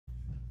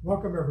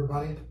Welcome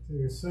everybody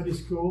to Sunday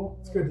School.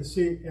 It's good to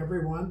see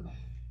everyone.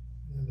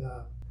 And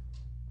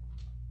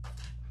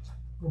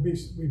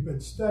we've been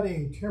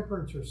studying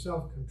temperance or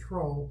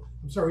self-control.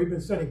 We've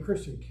been studying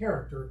Christian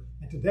character,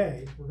 and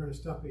today we're going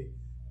to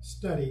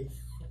study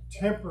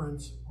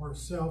temperance or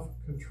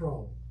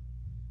self-control.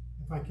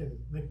 If I can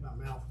make my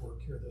mouth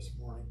work here this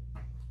morning.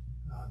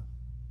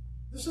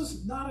 This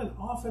is not an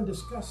often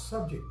discussed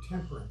subject,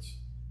 temperance.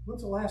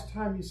 When's the last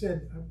time you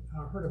said,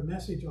 I heard a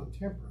message on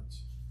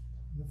temperance?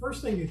 The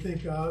first thing you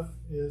think of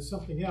is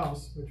something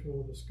else, which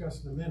we'll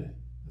discuss in a minute.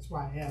 That's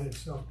why I added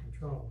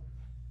self-control.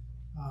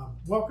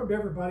 Welcome to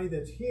everybody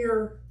that's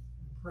here.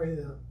 I pray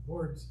the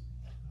Lord's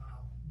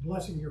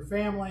blessing your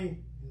family,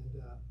 and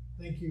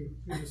thank you.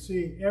 Good to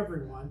see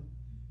everyone.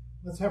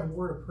 Let's have a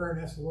word of prayer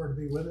and ask the Lord to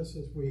be with us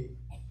as we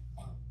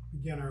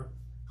begin our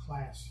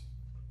class.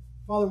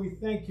 Father, we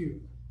thank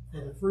you for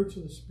the fruits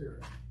of the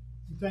Spirit.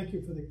 We thank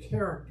you for the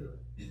character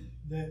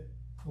that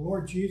the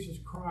Lord Jesus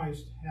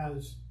Christ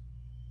has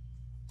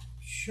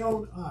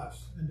shown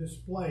us and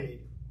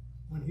displayed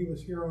when he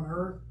was here on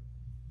earth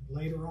and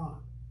later on.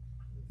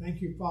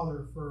 Thank you,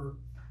 Father, for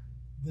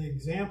the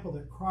example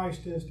that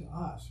Christ is to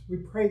us. We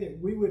pray that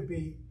we would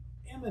be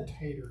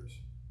imitators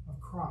of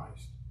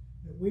Christ,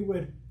 that we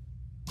would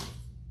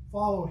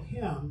follow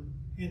him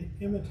and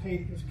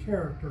imitate his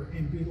character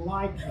and be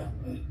like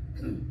him,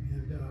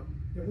 and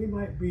that we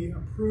might be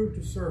approved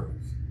to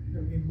servants,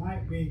 that we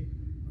might be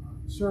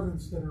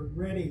servants that are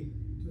ready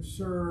to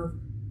serve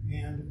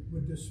and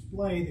would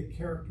display the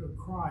character of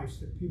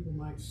Christ, that people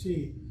might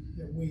see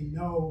that we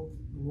know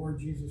the Lord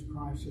Jesus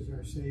Christ is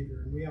our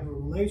Savior, and we have a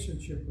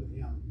relationship with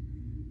him,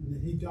 and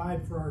that he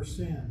died for our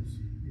sins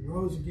and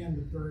rose again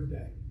the third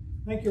day.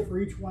 Thank you for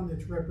each one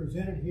that's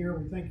represented here.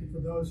 We thank you for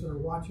those that are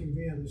watching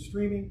via the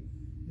streaming,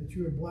 that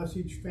you would bless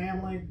each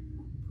family.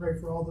 We pray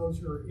for all those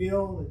who are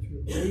ill, that you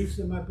would raise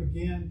them up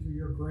again through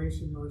your grace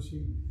and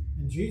mercy.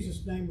 In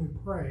Jesus' name we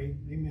pray,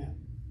 amen.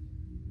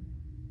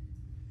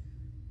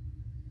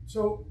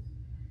 So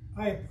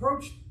I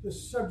approached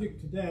this subject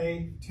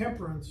today,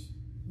 temperance,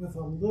 with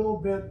a little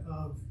bit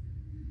of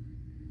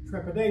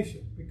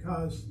trepidation,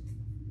 because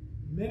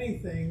many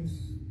things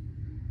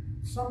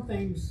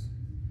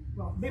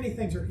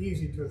are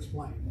easy to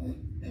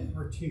explain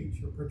or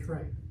teach or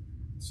portray.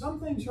 Some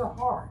things are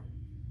hard.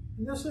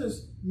 And this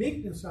is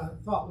meekness, I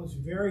thought, was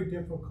very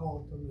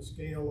difficult on the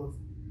scale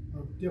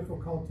of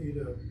difficulty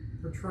to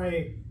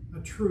portray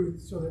a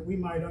truth so that we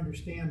might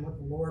understand what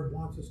the Lord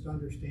wants us to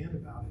understand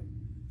about it.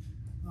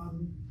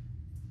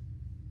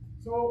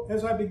 So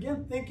as I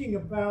begin thinking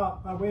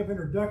about, by way of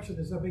introduction,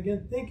 as I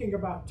begin thinking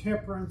about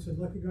temperance and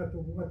looking at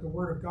what the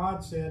Word of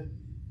God said,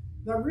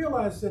 I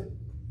realized that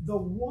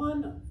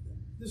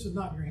this is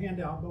not in your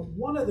handout, but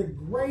one of the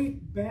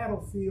great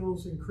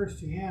battlefields in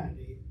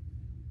Christianity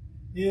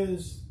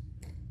is,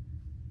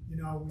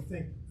 we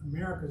think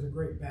America is a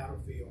great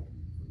battlefield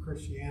for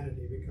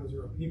Christianity because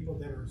there are people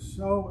that are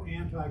so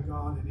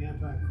anti-God and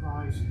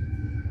anti-Christ.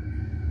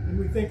 And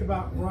we think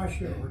about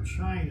Russia or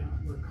China,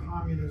 where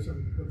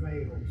communism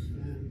prevails.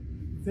 And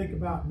we think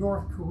about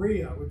North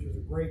Korea, which is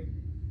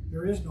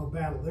there is no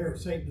battle there,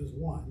 Satan has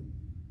won.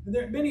 And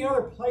there are many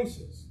other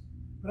places.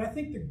 But I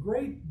think the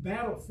great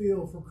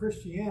battlefield for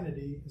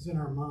Christianity is in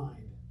our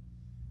mind.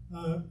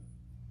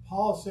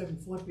 Paul said in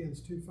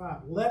Philippians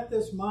 2:5, let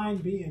this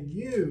mind be in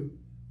you,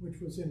 which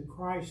was in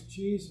Christ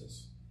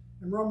Jesus.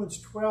 In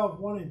Romans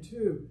 12:1 and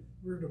 2,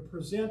 we're to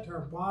present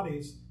our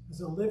bodies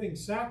as a living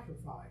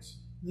sacrifice.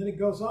 And then it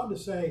goes on to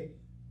say,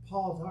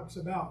 Paul talks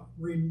about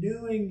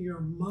renewing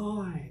your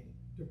mind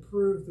to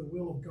prove the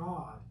will of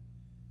God.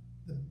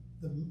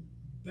 The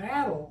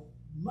battle,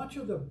 much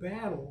of the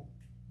battle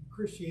in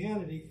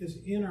Christianity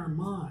is in our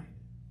mind.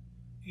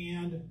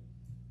 And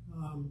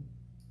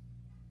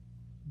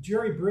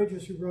Jerry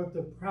Bridges, who wrote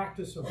The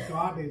Practice of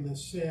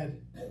Godliness,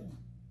 said,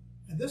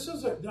 and this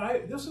is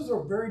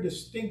a very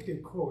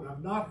distinctive quote.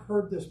 I've not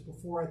heard this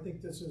before. I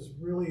think this is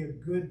really a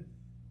good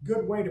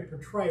way to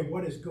portray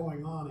what is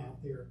going on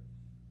out there.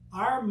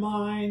 Our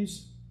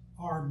minds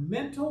are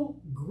mental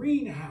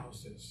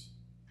greenhouses.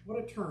 What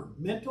a term.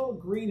 Mental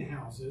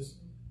greenhouses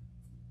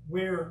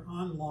where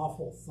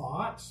unlawful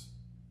thoughts,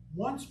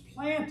 once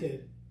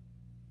planted,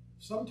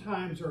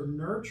 sometimes are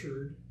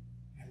nurtured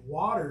and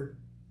watered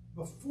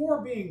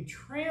before being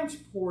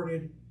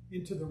transported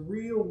into the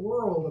real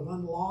world of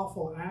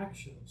unlawful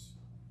actions.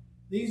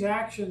 These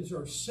actions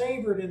are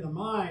savored in the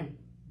mind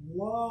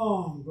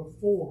long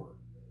before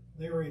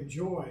they were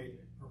enjoyed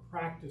or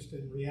practiced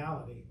in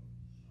reality.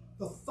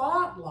 The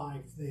thought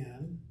life,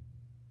 then,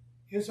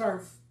 is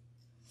our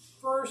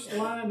first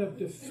line of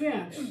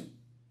defense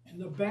in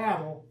the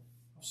battle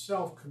of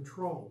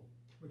self-control,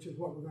 which is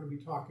what we're going to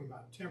be talking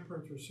about,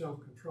 temperance or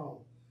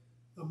self-control.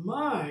 The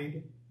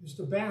mind is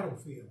the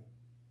battlefield.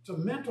 It's a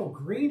mental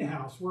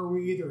greenhouse where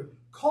we either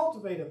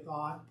cultivate a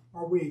thought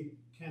or we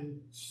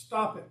can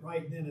stop it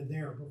right then and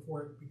there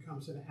before it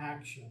becomes an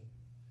action.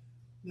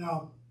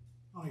 Now,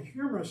 on a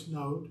humorous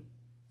note,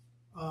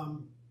 a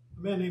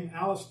man named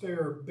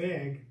Alistair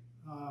Begg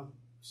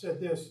said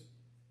this.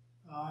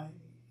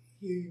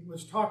 he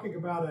was talking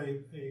about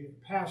a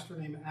pastor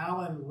named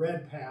Alan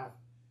Redpath,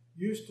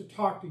 used to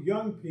talk to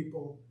young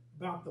people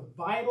about the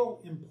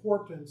vital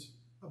importance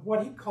of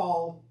what he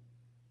called,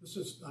 this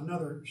is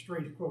another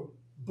strange quote,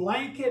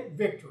 blanket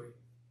victory.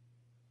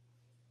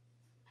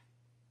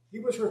 He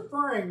was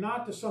referring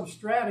not to some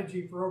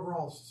strategy for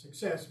overall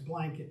success,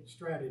 blanket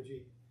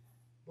strategy,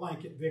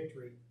 blanket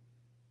victory,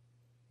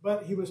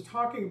 but he was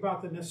talking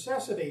about the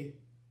necessity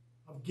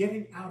of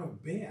getting out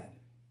of bed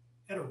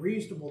at a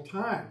reasonable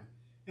time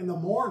in the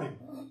morning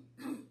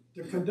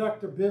to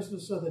conduct the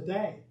business of the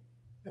day.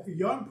 If a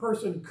young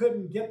person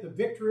couldn't get the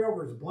victory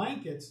over his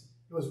blankets,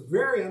 it was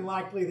very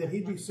unlikely that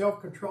he'd be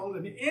self-controlled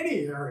in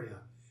any area.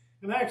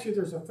 And actually,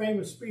 there's a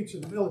famous speech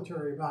in the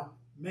military about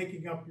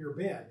making up your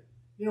bed.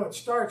 You know, it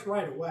starts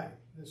right away.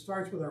 It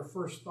starts with our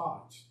first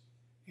thoughts.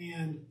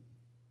 And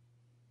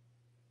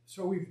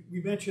so we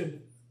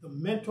mentioned the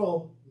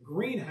mental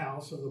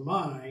greenhouse of the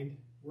mind,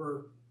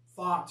 where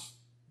thoughts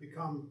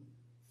become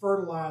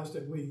fertilized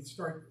and we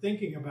start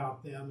thinking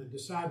about them and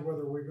decide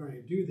whether we're going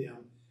to do them.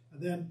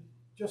 And then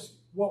just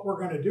what we're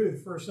going to do, the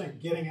first thing,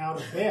 getting out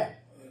of bed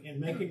and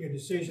making a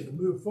decision to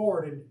move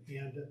forward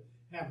and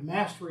have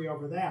mastery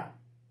over that.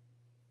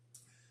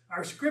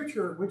 Our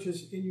scripture, which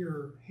is in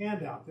your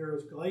handout, there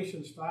is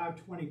Galatians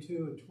 5:22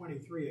 and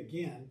 23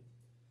 again.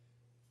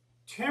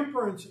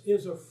 Temperance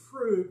is a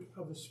fruit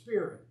of the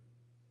Spirit.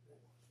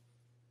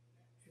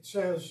 It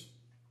says,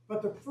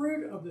 but the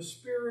fruit of the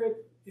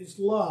Spirit is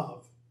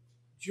love,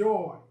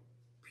 joy,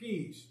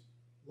 peace,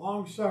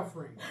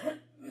 long-suffering,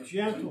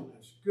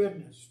 gentleness,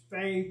 goodness,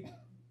 faith,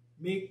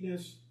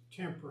 meekness,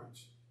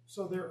 temperance.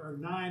 So there are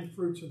 9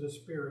 fruits of the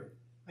Spirit.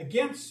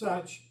 Against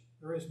such,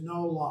 there is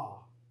no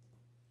law.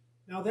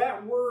 Now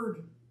that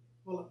word,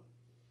 well,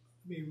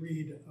 let me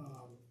read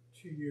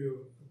to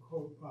you a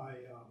quote by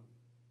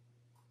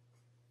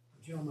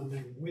a gentleman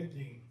named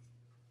Whitney.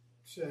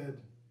 Said,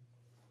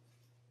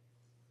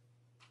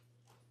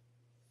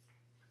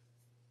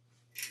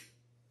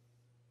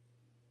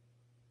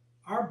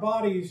 our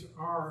bodies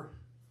are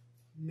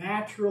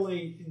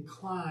naturally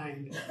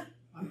inclined,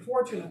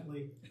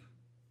 unfortunately,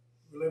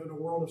 we live in a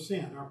world of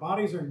sin. Our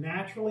bodies are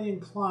naturally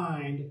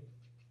inclined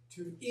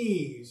to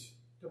ease,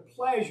 to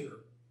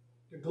pleasure,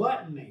 to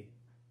gluttony,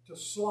 to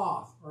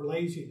sloth or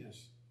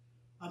laziness.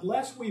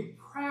 Unless we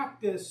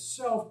practice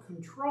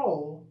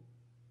self-control,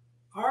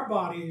 our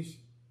bodies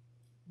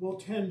will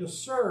tend to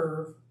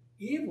serve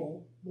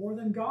evil more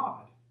than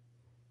God.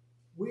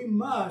 We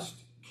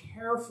must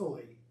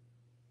carefully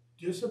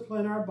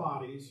discipline our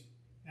bodies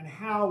and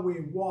how we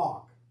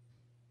walk.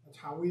 That's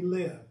how we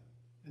live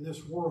in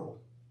this world.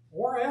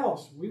 Or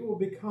else we will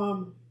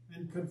become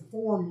and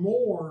conform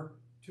more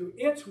to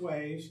its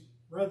ways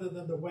rather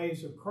than the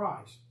ways of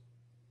Christ.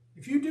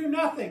 If you do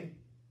nothing,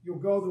 you'll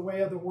go the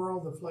way of the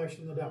world, the flesh,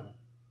 and the devil.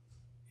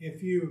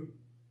 If you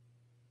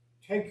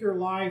take your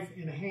life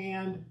in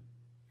hand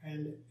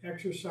and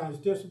exercise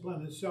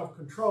discipline and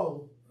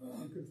self-control,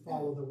 you can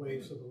follow the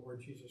ways of the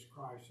Lord Jesus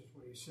Christ, is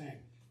what he's saying.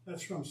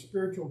 That's from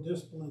Spiritual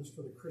Disciplines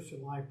for the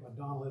Christian Life by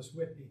Donald S.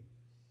 Whitney.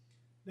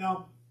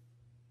 Now,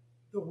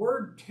 the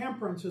word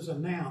temperance is a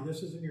noun.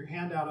 This is in your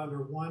handout under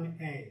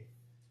 1A.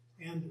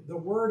 And the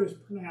word is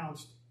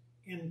pronounced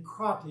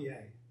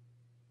enkratia,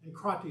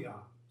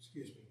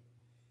 excuse me.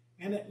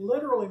 And it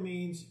literally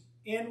means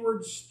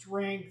inward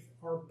strength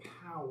or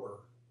power.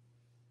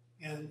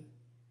 And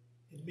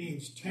it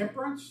means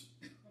temperance,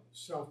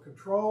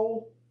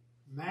 self-control,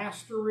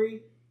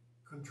 mastery,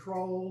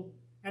 control,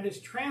 and it's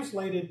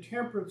translated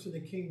temperance in the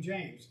King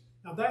James.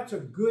 Now that's a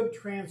good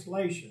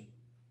translation.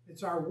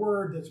 It's our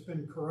word that's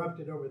been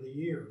corrupted over the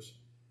years.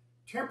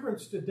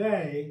 Temperance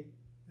today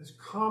is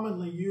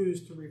commonly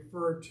used to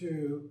refer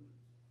to,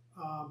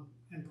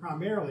 and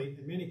primarily,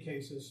 in many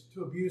cases,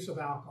 to abuse of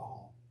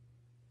alcohol.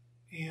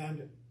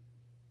 And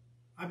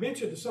I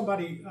mentioned to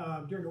somebody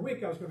during the week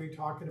I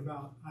talked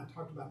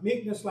about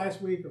meekness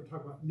last week, or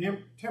talked about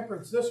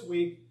temperance this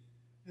week,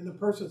 and the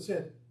person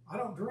said, I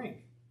don't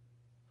drink.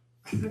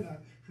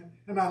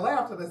 And I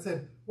laughed and I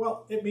said,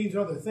 well, it means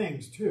other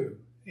things too.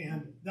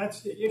 And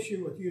that's the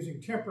issue with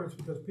using temperance,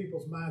 because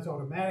people's minds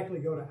automatically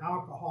go to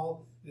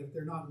alcohol. And if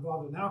they're not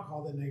involved in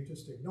alcohol, then they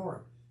just ignore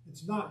it.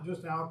 It's not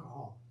just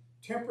alcohol.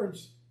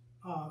 Temperance,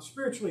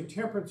 spiritually,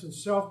 temperance and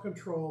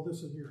self-control,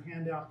 this is your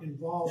handout,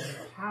 involves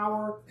the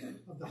power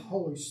of the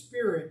Holy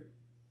Spirit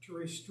to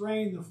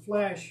restrain the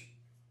flesh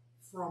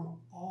from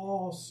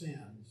all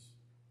sins.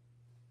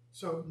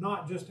 So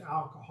not just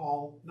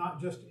alcohol, not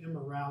just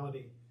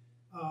immorality.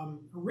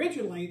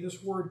 Originally,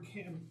 this word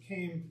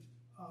came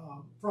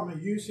from a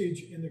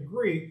usage in the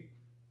Greek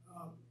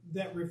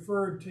that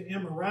referred to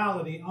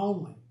immorality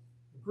only.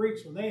 The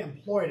Greeks, when they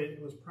employed it,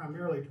 it was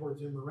primarily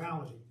towards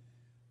immorality.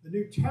 The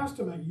New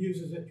Testament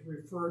uses it to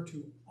refer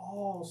to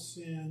all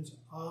sins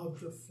of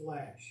the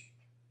flesh.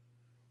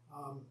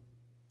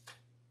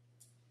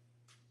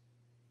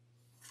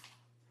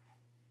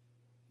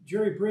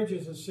 Jerry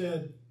Bridges has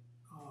said,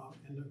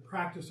 in the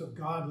practice of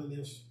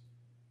godliness,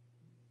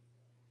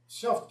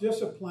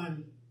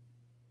 self-discipline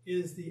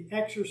is the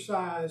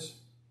exercise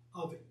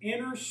of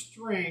inner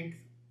strength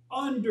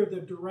under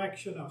the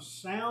direction of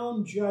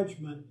sound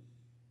judgment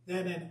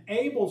that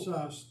enables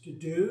us to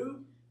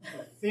do,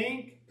 to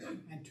think,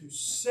 and to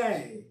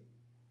say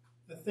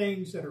the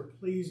things that are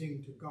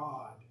pleasing to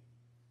God.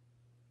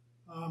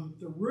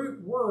 The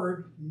root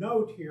word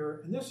note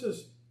here, and this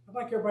is, I'd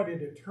like everybody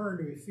to turn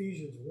to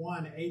Ephesians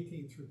 1,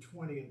 18 through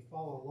 20 and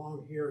follow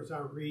along here as I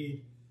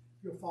read.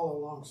 You'll follow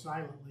along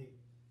silently.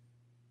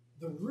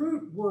 The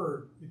root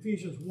word,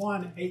 Ephesians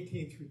 1,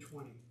 18 through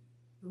 20.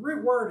 The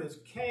root word is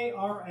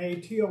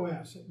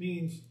Kratos. It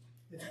means,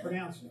 it's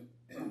pronounced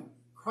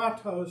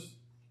kratos,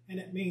 and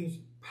it means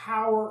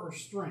power or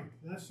strength.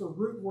 And that's the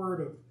root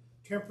word of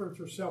temperance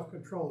or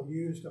self-control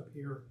used up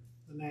here,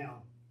 the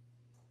noun.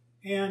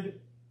 And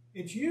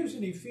it's used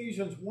in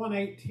Ephesians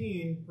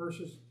 1:18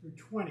 verses through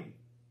 20.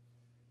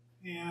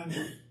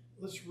 And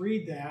let's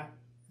read that,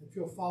 if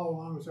you'll follow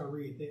along as I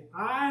read. The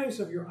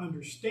eyes of your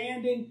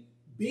understanding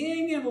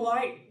being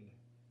enlightened,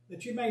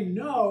 that you may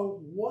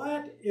know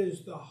what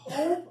is the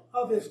hope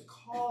of his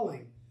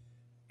calling,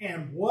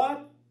 and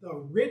what the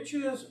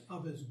riches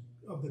of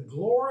the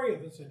glory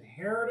of his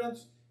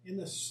inheritance in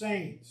the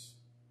saints,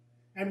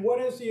 and what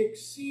is the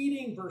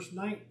exceeding, verse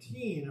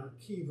 19, our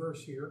key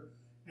verse here,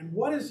 and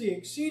what is the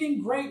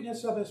exceeding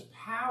greatness of his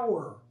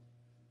power?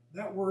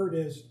 That word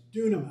is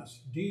dunamis,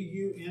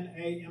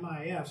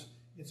 D-U-N-A-M-I-S.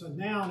 It's a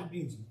noun. It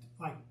means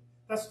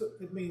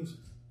it means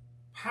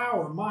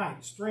power,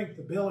 might, strength,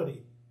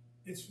 ability.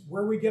 It's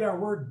where we get our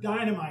word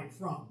dynamite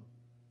from.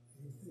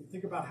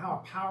 Think about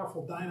how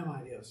powerful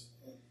dynamite is.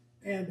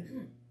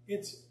 And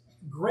it's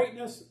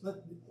greatness,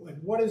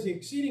 what is the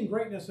exceeding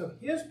greatness of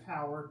his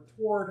power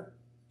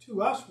to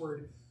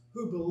usward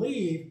who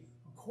believe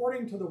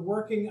according to the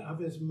working of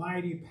his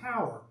mighty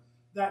power.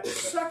 That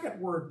second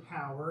word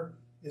power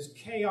is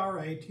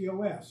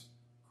K-R-A-T-O-S,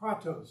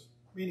 kratos,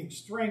 meaning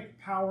strength,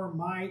 power,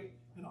 might,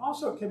 and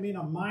also can mean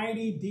a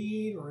mighty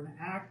deed or an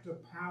act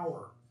of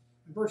power.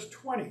 In verse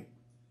 20,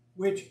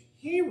 which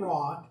he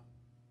wrought,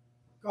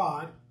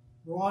 God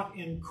wrought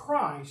in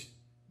Christ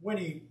when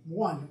he,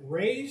 one,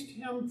 raised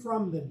him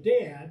from the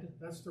dead,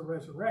 that's the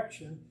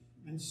resurrection,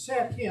 and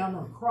set him,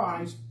 or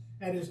Christ,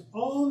 at his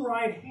own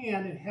right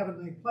hand in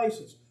heavenly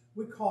places.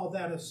 We call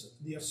that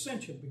the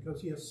ascension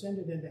because he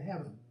ascended into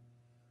heaven.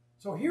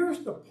 So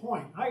here's the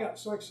point. I got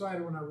so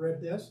excited when I read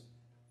this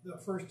the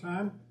first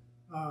time.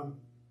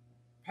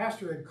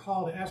 Pastor had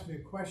called to ask me a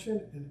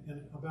question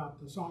about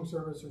the song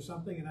service or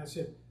something, and I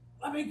said,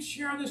 let me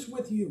share this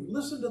with you.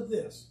 Listen to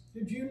this.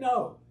 Did you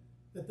know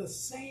that the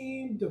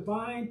same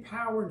divine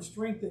power and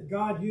strength that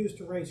God used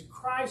to raise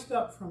Christ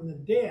up from the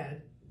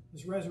dead,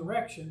 his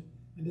resurrection,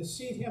 and to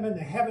seat him in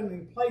the heavenly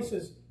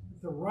places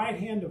at the right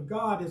hand of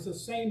God, is the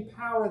same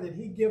power that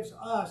he gives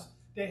us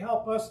to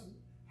help us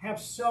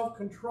have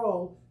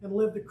self-control and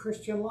live the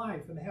Christian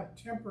life and have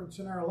temperance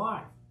in our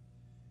life.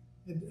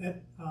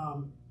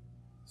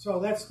 So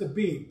that's the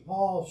B.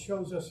 Paul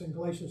shows us in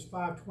Galatians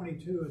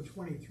 5:22 and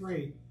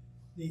 23,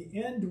 the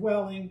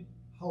indwelling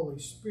Holy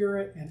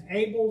Spirit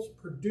enables,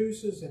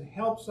 produces, and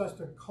helps us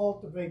to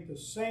cultivate the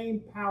same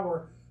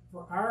power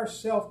for our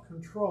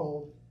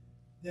self-control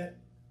that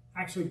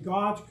actually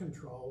God's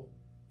control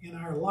in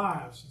our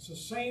lives. It's the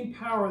same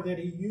power that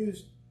he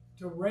used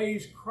to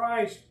raise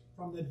Christ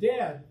from the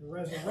dead, the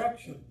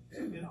resurrection,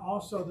 and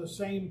also the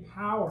same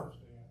power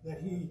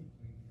that he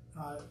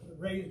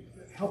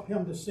helped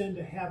him descend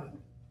to heaven.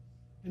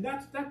 And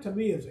that to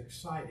me is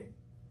exciting.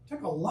 It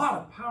took a lot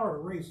of power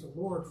to raise the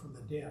Lord from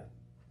the dead,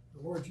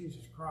 the Lord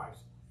Jesus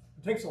Christ.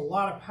 It takes a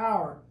lot of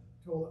power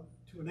to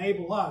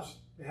enable us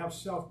to have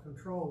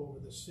self-control over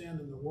the sin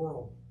in the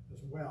world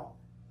as well.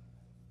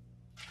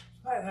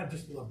 I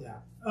just love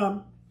that.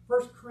 1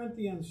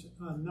 Corinthians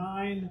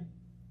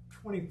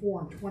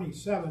 9:24 and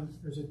 27,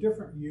 there's a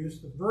different use.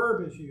 The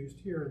verb is used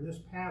here in this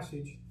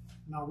passage,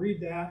 and I'll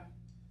read that.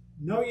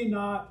 Know ye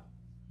not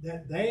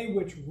that they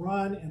which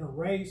run in a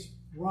race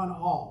run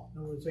all? In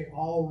other words, they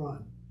all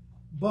run.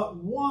 But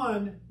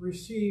one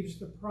receives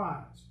the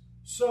prize.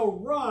 So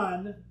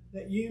run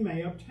that you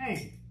may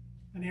obtain.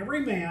 And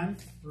every man,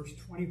 verse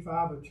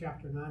 25 of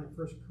chapter 9 of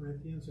 1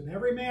 Corinthians, and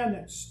every man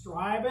that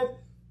striveth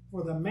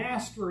for the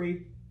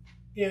mastery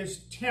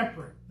is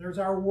temperate. There's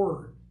our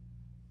word.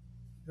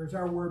 There's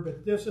our word,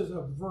 but this is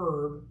a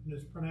verb, and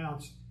it's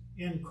pronounced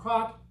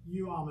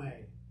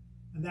enkratuame.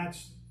 And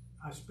that's,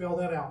 I spell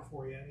that out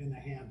for you in the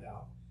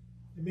handout.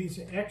 It means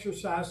to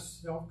exercise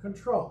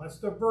self-control. That's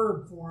the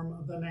verb form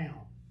of the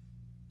noun.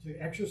 To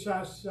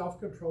exercise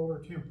self-control or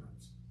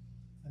temperance.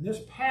 In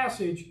this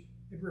passage,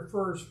 it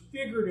refers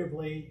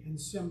figuratively and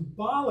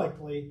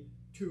symbolically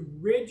to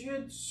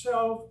rigid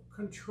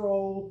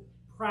self-control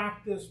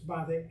practiced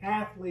by the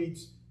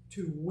athletes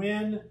to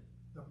win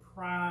the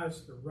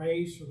prize, the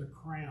race, or the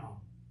crown.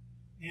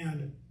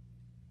 And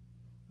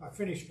I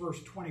finished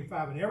verse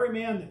 25. And every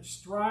man that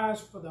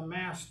strives for the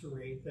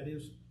mastery, that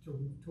is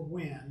to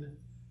win,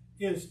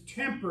 is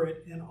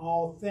temperate in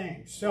all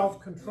things,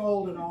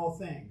 self-controlled in all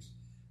things.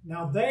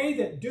 Now they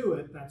that do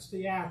it, that's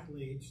the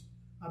athletes,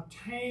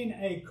 obtain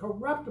a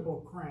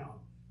corruptible crown.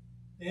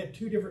 They had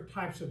two different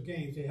types of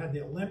games. They had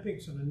the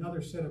Olympics and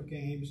another set of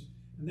games,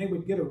 and they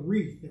would get a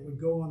wreath that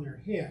would go on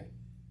their head.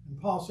 And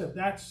Paul said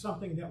that's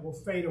something that will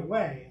fade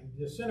away and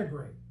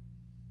disintegrate.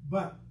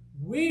 But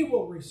we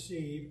will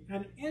receive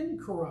an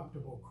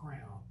incorruptible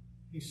crown,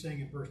 he's saying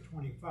in verse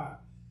 25.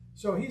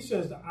 So he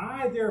says,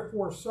 I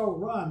therefore so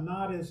run,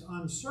 not as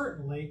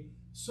uncertainly,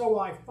 so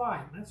I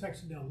fight. And that's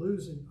actually an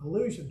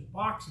allusion to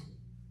boxing.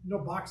 You know,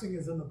 boxing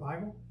is in the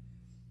Bible.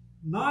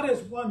 Not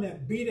as one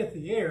that beateth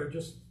the air,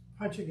 just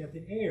punching at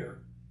the air,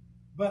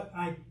 but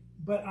I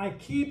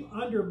keep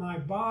under my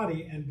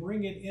body and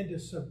bring it into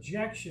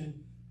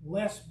subjection,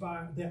 lest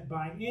by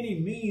any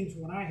means,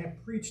 when I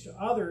have preached to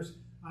others,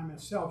 I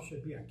myself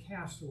should be a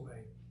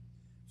castaway.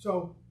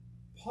 So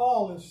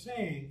Paul is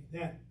saying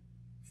that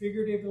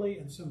figuratively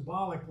and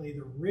symbolically,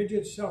 the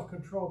rigid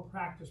self-control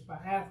practiced by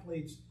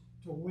athletes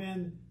to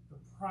win the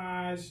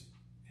prize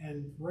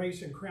and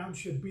race and crown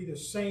should be the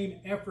same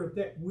effort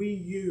that we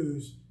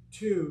use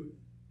to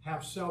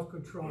have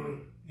self-control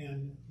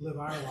and live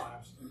our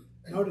lives.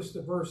 Notice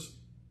the verse,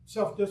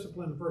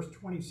 self-discipline, verse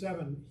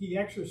 27, he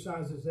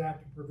exercises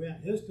that to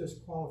prevent his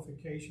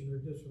disqualification or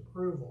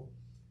disapproval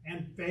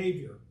and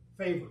failure.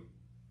 I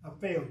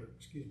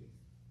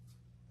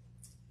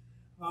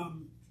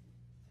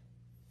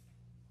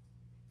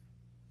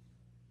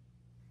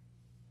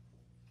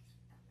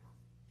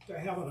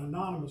have an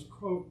anonymous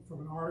quote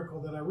from an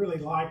article that I really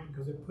like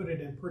because it put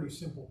it in pretty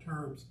simple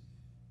terms.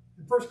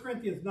 In 1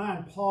 Corinthians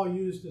 9, Paul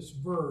used this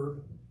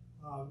verb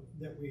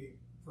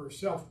for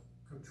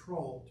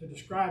self-control to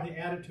describe the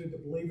attitude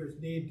that believers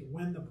need to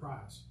win the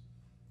prize,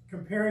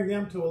 comparing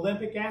them to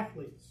Olympic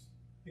athletes,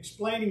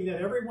 explaining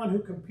that everyone who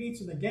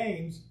competes in the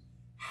games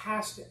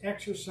has to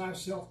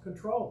exercise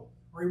self-control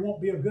or he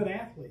won't be a good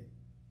athlete.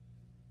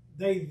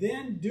 They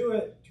then do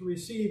it to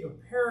receive a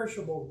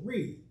perishable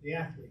wreath, the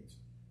athletes,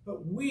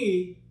 but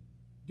we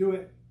do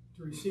it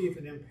to receive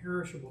an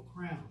imperishable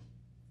crown.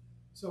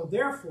 So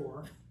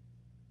therefore,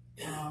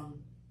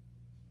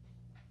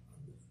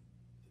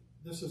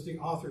 this is the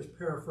author's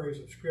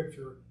paraphrase of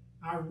Scripture,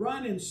 I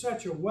run in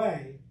such a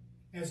way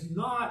as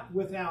not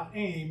without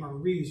aim or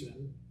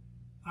reason.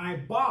 I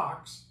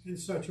box in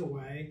such a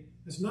way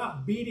as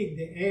not beating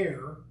the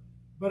air,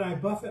 but I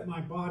buffet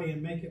my body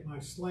and make it my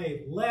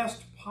slave,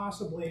 lest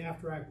possibly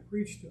after I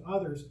preach to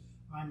others,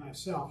 I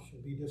myself shall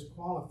be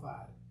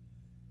disqualified.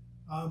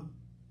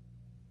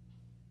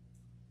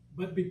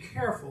 But be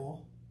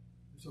careful,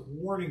 there's a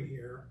warning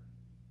here.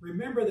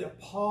 Remember that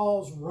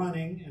Paul's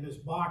running and his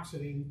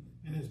boxing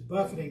and his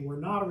buffeting were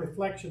not a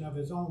reflection of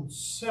his own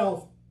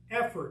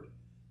self-effort,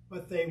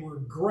 but they were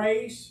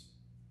grace,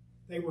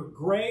 three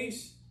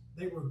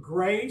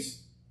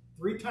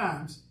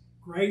times,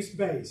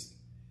 grace-based,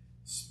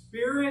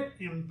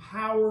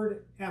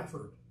 spirit-empowered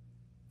effort.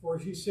 For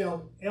as he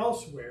said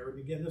elsewhere, and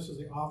again, this is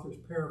the author's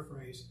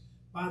paraphrase,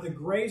 by the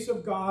grace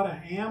of God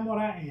I am what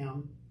I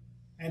am,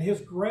 and his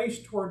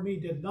grace toward me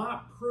did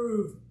not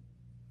prove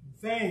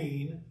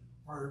vain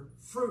or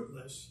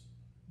fruitless,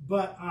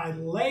 but I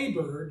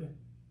labored, and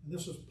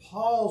this was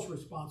Paul's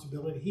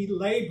responsibility. He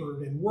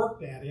labored and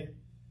worked at it,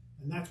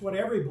 and that's what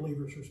every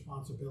believer's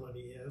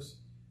responsibility is.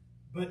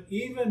 But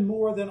even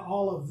more than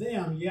all of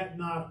them, yet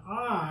not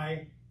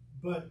I,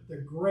 but the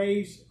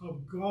grace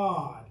of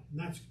God. And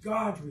that's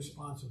God's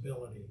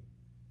responsibility.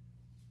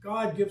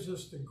 God gives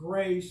us the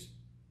grace,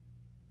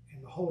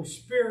 and the Holy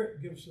Spirit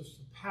gives us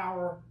the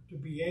power to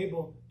be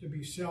able to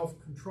be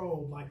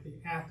self-controlled like the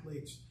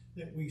athletes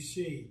that we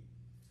see.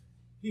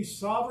 He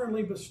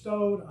sovereignly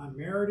bestowed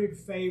unmerited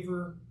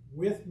favor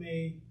with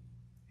me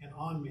and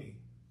on me.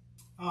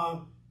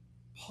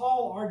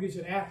 Paul argues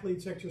that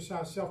athletes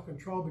exercise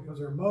self-control because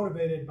they're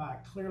motivated by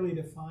a clearly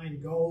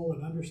defined goal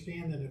and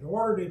understand that in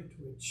order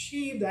to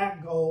achieve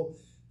that goal,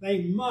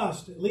 they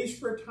must, at least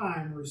for a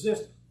time,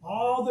 resist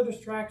all the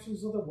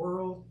distractions of the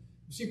world.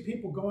 You see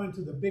people going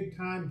to the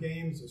big-time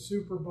games, the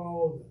Super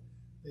Bowl,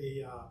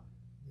 the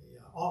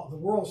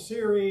World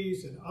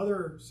Series, and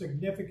other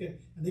significant,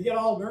 and they get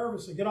all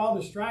nervous, they get all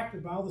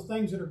distracted by all the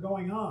things that are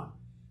going on.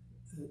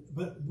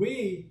 But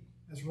we,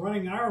 as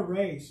running our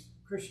race,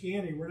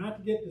 Christianity, we're not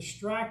to get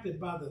distracted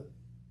by the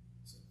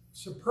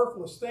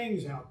superfluous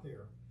things out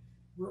there.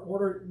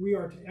 We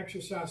are to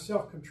exercise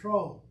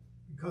self-control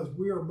because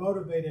we are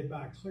motivated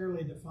by a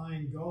clearly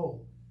defined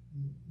goal.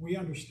 We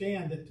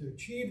understand that to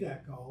achieve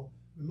that goal,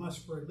 we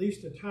must for at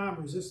least a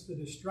time resist the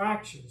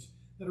distractions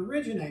that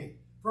originate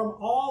from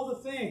all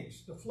the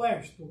things, the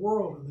flesh, the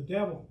world, and the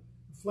devil,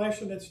 the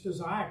flesh and its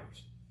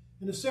desires.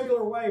 In a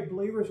similar way,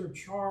 believers are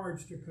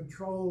charged to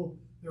control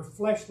their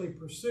fleshly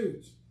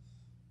pursuits.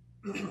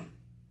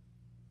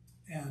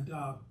 And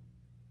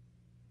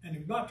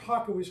we're not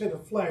talking, we say the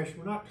flesh,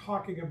 we're not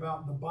talking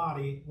about the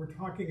body, we're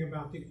talking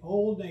about the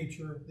old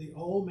nature, the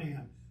old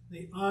man,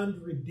 the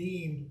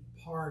unredeemed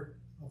part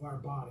of our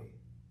body,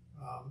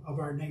 of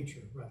our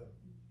nature, rather,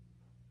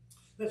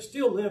 that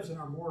still lives in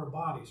our mortal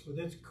bodies with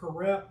its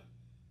corrupt,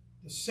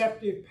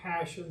 deceptive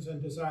passions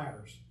and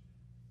desires,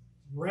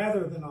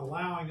 rather than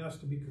allowing us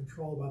to be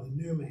controlled by the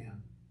new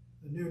man,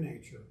 the new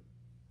nature.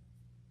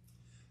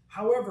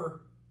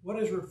 However,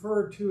 what is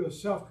referred to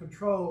as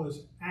self-control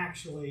is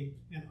actually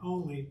and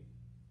only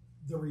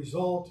the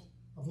result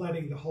of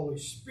letting the Holy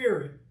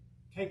Spirit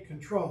take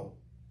control.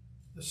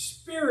 The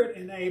Spirit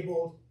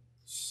enabled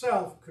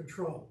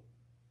self-control.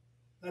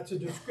 That's a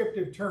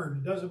descriptive term.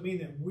 It doesn't mean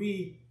that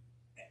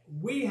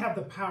we have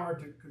the power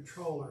to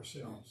control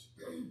ourselves.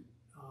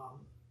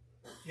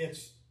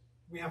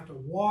 We have to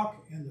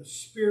walk in the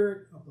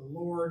Spirit of the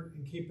Lord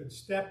and keep in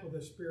step with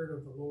the Spirit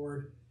of the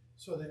Lord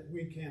so that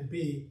we can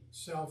be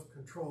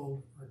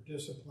self-controlled or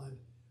disciplined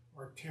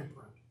or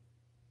temperate.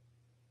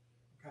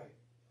 Okay.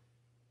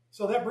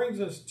 So that brings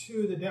us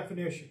to the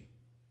definition.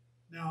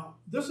 Now,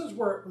 this is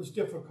where it was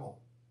difficult.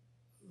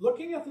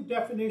 Looking at the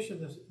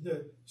definition,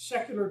 the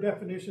secular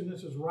definition,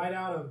 this is right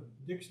out of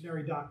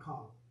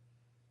dictionary.com.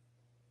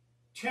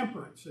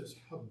 Temperance is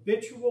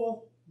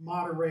habitual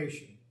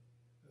moderation.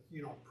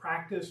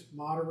 Practice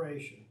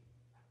moderation.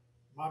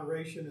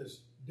 Moderation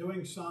is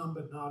doing some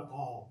but not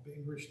all,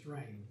 being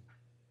restrained.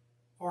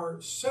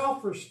 Or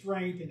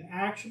self-restraint in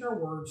action or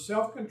word,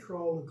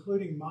 self-control,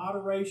 including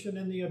moderation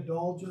in the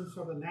indulgence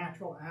of a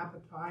natural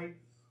appetite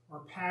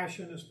or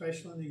passion,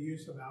 especially in the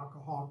use of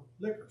alcoholic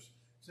liquors.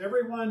 So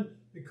everyone,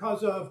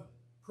 because of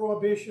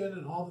prohibition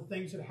and all the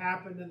things that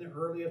happened in the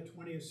early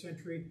 20th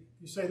century,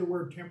 if you say the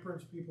word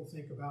temperance, people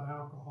think about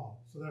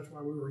alcohol. So that's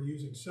why we were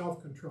using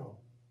self-control.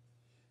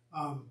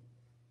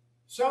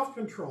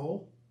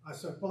 Self-control, I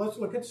said, well, let's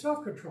look at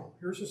self-control.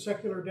 Here's a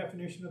secular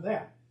definition of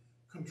that.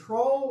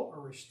 Control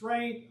or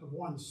restraint of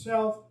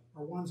oneself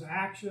or one's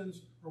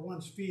actions or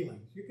one's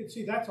feelings. You can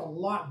see that's a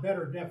lot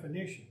better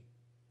definition.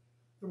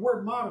 The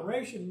word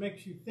moderation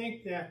makes you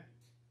think that,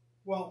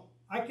 well,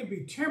 I can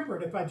be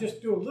temperate if I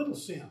just do a little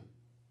sin.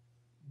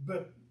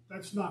 But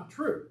that's not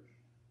true.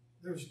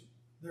 There's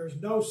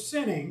no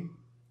sinning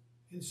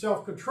in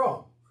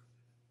self-control.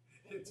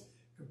 It's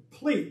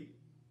complete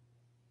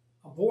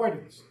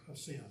avoidance of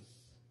sin.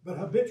 But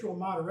habitual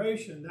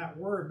moderation, that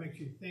word makes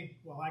you think,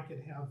 well, I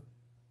could have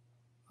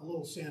a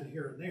little sin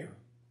here and there,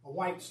 a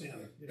white sin,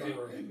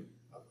 or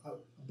a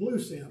blue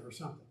sin or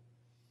something.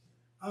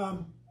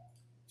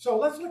 So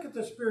let's look at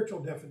the spiritual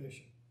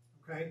definition,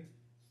 okay?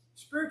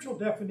 Spiritual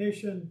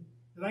definition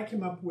that I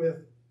came up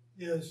with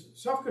is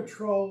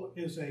self-control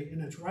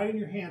and it's right in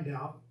your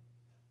handout,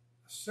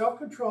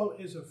 self-control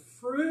is a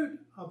fruit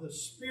of the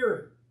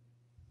Spirit.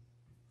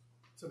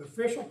 It's an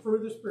official fruit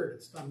of the Spirit.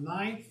 It's the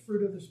 9th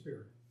fruit of the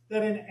Spirit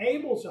that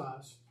enables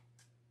us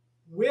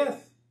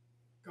with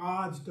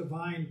God's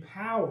divine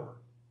power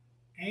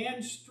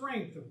and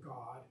strength of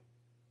God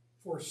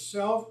for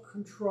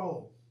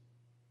self-control,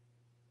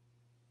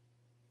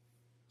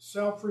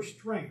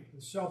 self-restraint,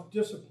 and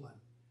self-discipline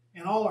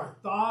in all our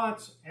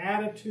thoughts,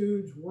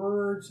 attitudes,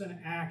 words, and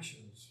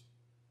actions,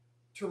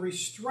 to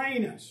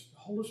restrain us, to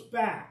hold us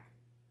back,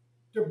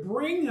 to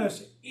bring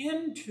us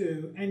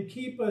into and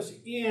keep us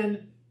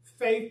in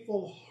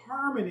faithful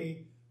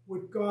harmony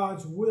with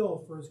God's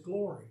will for His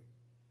glory.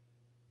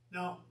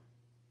 Now,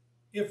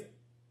 if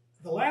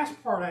the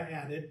last part I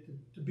added,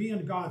 to be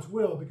in God's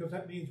will, because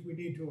that means we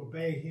need to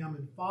obey Him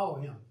and follow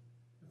Him.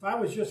 If I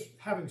was just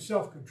having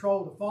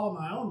self-control to follow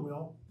my own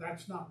will,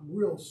 that's not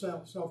real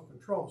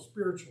self-control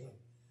spiritually.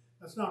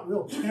 That's not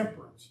real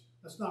temperance.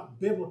 That's not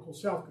biblical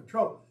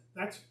self-control.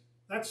 That's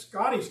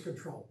Scotty's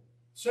control.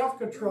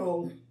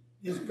 Self-control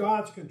is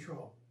God's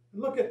control.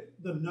 And look at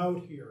the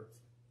note here.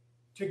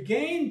 To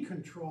gain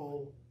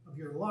control of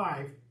your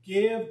life,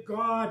 give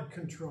God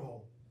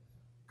control.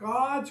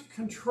 God's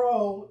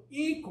control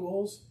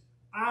equals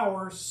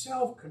our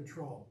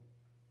self-control.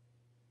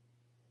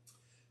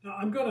 Now,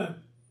 I'm going to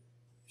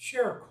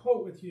share a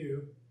quote with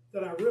you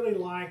that I really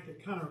liked,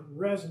 that kind of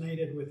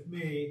resonated with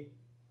me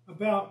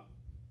about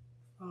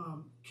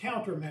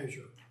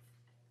countermeasure.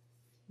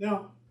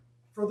 Now,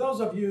 for those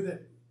of you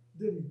that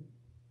didn't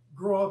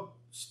grow up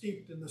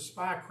steeped in the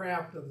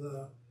spycraft of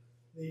the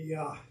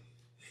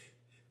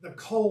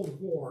Cold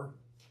War,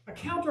 a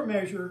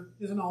countermeasure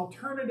is an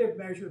alternative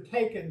measure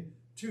taken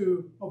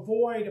to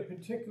avoid a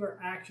particular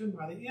action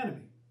by the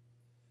enemy.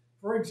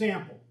 For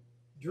example,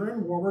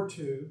 during World War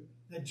II,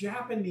 the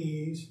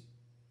Japanese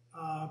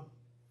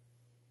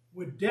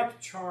would depth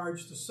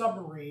charge the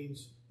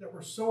submarines that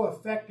were so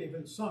effective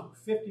and sunk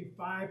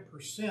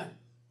 55%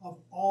 of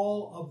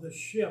all of the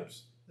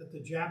ships that the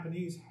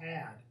Japanese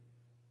had.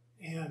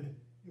 And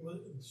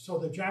so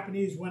the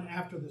Japanese went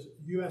after the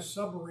U.S.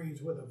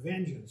 submarines with a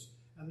vengeance,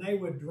 and they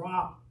would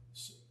drop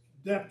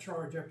depth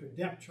charge after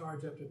depth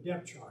charge after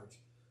depth charge.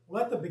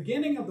 Well, at the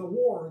beginning of the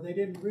war, they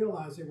didn't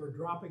realize they were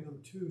dropping them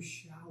too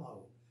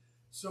shallow.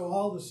 So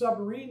all the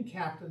submarine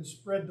captains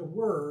spread the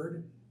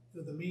word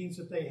through the means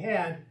that they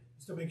had,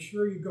 is to make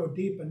sure you go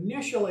deep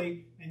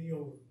initially, and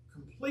you'll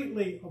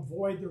completely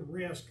avoid the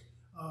risk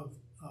of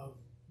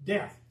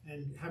death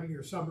and having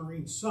your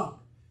submarine sunk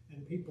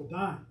and people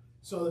dying.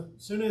 So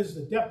as soon as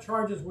the depth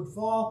charges would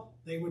fall,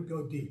 they would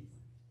go deep.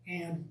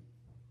 And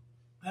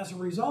as a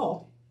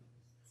result,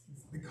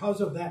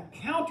 because of that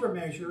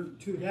countermeasure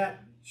to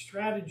that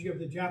strategy of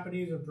the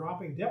Japanese of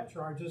dropping depth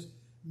charges,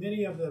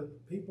 many of the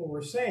people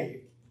were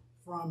saved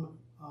from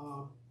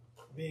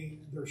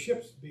their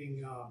ships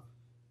being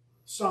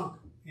sunk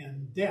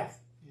in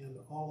death and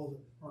all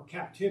of our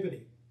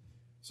captivity.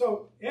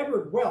 So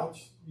Edward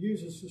Welch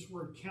uses this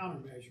word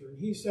countermeasure, and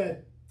he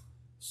said,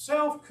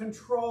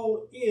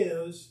 self-control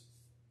is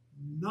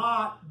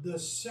not the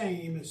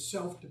same as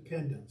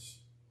self-dependence.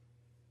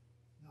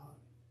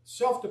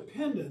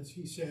 Self-dependence,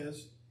 he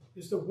says,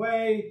 is the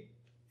way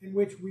in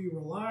which we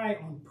rely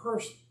on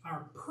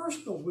our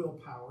personal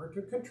willpower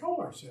to control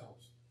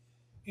ourselves.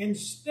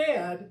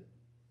 Instead,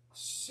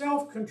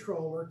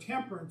 self-control or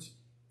temperance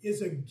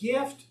is a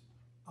gift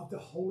of the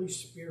Holy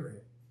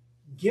Spirit,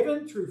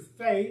 given through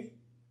faith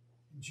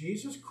in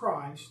Jesus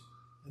Christ.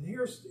 And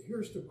here's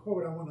the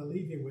quote I want to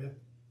leave you with.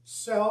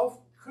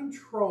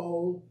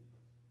 Self-control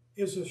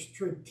is a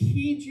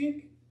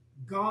strategic,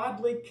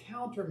 godly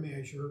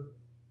countermeasure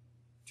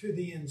to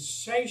the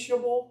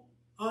insatiable,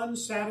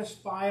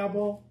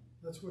 unsatisfiable,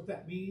 that's what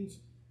that means,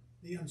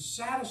 the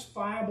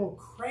unsatisfiable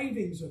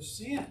cravings of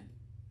sin.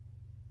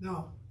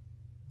 Now,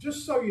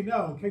 just so you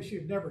know, in case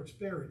you've never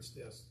experienced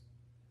this,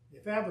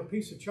 if you have a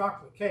piece of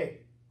chocolate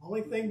cake,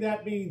 only thing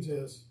that means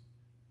is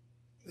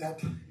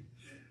that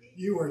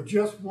you are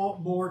just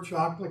want more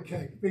chocolate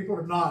cake. People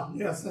are nodding.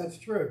 Yes, that's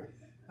true.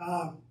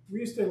 We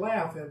used to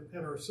laugh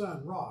at our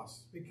son,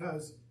 Ross,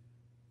 because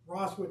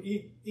Ross would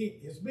eat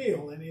his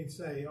meal, and he'd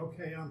say,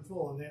 okay, I'm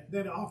full. And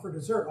then offer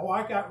dessert. Oh,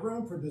 I got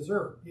room for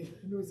dessert.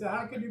 And we said,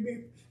 how could you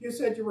be? You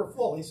said you were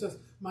full. He says,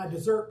 my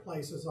dessert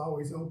place is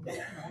always open.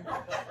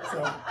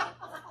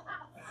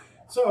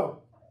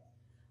 So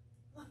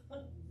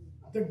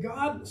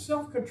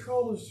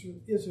self-control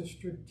is a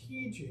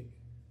strategic,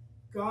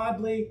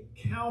 godly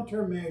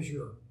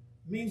countermeasure.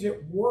 It means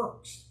it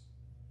works.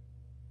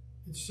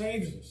 It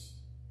saves us.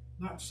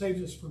 Not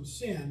saves us from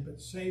sin,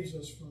 but saves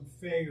us from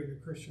failure to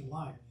Christian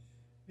life.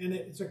 And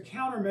it's a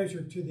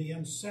countermeasure to the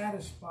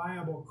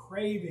unsatisfiable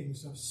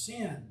cravings of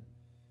sin.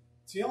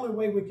 It's the only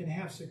way we can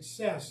have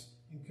success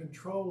in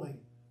controlling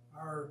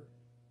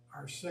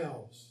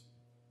ourselves.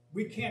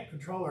 We can't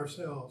control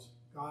ourselves.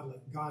 God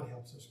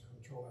helps us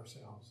control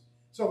ourselves.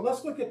 So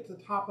let's look at the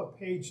top of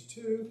page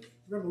 2.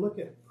 We're going to look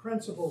at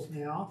principles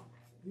now.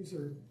 These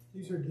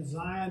are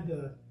designed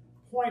to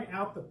point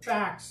out the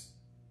facts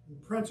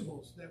and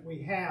principles that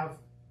we have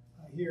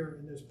here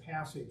in this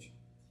passage.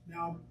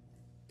 Now,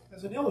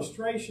 as an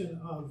illustration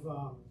of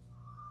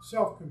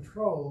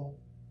self-control,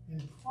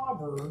 in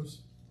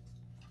Proverbs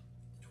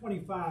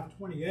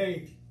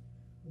 25:28,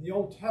 the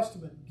Old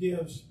Testament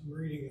gives, I'm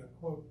reading a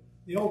quote,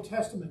 the Old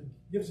Testament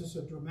gives us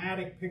a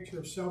dramatic picture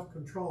of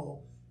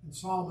self-control, and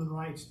Solomon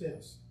writes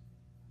this,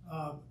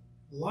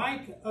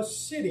 like a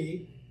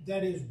city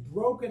that is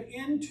broken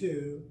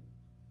into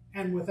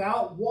and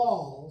without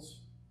walls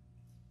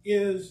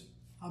is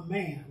a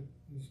man.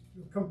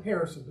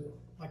 Comparison,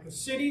 like a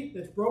city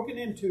that's broken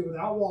into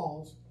without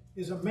walls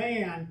is a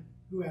man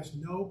who has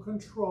no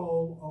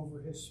control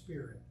over his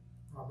spirit.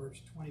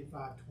 Proverbs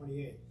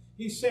 25:28.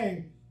 He's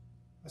saying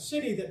a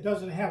city that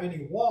doesn't have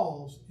any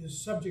walls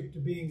is subject to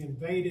being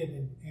invaded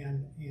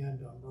and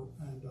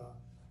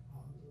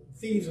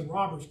thieves and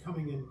robbers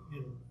coming in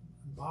and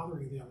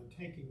bothering them and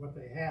taking what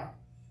they have.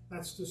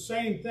 That's the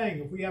same thing.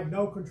 If we have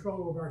no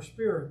control over our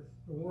spirit,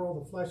 the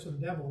world, the flesh, and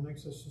the devil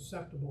makes us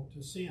susceptible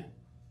to sin.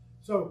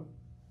 So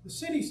the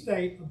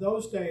city-state of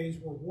those days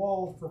were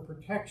walled for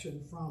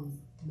protection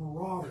from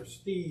marauders,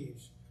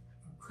 thieves,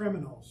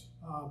 criminals,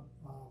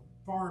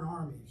 foreign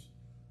armies.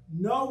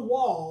 No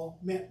wall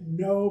meant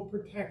no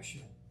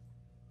protection.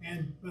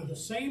 And by the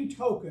same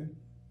token,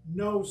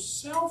 no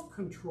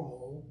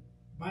self-control,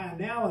 by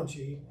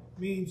analogy,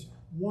 means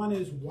one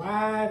is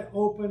wide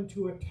open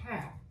to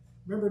attack.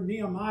 Remember,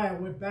 Nehemiah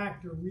went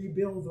back to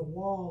rebuild the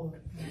wall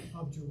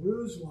of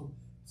Jerusalem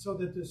so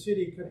that the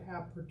city could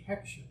have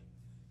protection.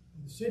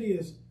 And the city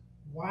is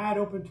wide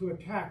open to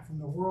attack from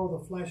the world,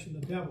 the flesh, and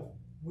the devil.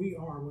 We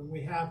are when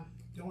we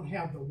don't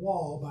have the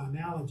wall, by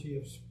analogy,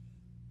 of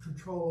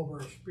control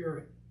over our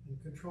spirit and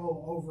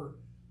control over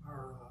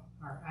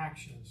our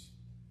actions.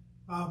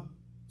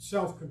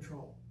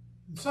 Self-control.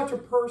 And such a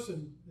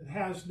person that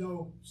has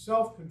no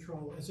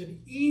self-control is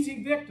an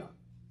easy victim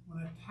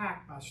when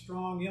attacked by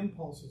strong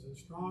impulses and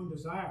strong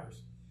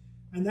desires.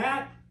 And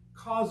that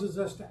causes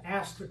us to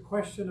ask the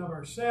question of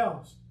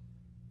ourselves.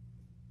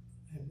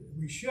 And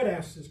we should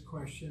ask this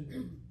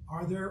question,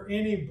 are there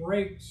any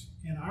breaks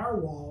in our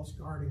walls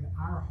guarding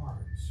our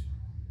hearts?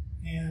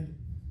 And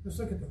let's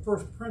look at the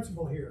first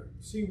principle here,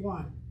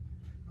 C1.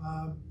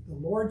 The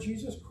Lord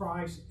Jesus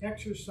Christ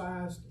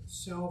exercised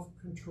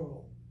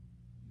self-control.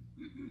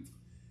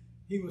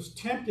 He was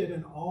tempted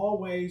in all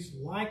ways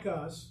like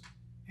us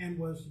and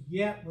was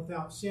yet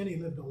without sin. He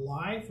lived a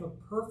life of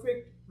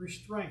perfect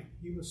restraint.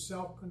 He was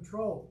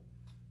self-controlled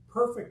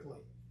perfectly.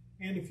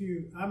 And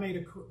I made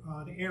an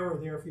error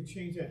there. If you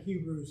change that,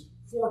 Hebrews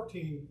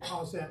 14,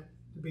 cause that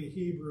to be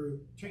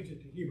change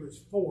it to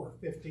Hebrews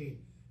 4:15,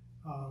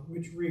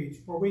 which reads,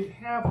 "For we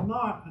have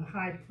not an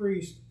high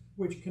priest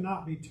which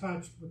cannot be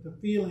touched with the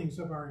feelings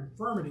of our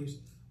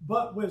infirmities,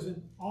 but was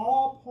in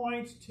all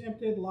points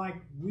tempted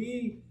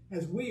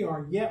as we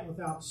are, yet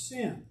without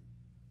sin.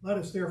 Let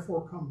us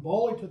therefore come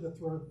boldly to the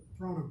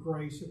throne of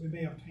grace, that we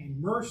may obtain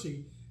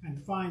mercy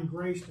and find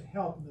grace to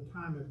help in the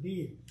time of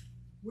need.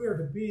 We are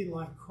to be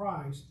like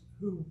Christ,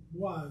 who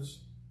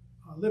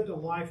lived a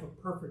life of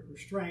perfect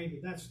restraint,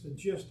 and that's the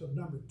gist of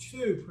number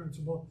 2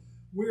 principle.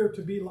 We are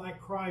to be like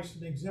Christ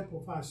and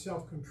exemplify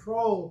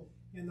self-control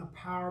in the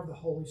power of the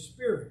Holy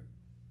Spirit.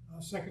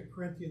 2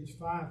 Corinthians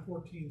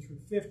 5:14 through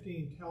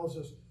 15 tells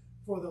us,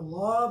 "For the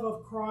love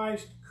of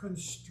Christ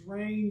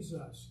constrains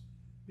us,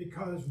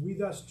 because we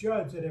thus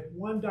judge that if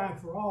one died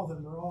for all,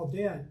 then we're all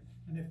dead.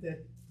 And if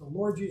that the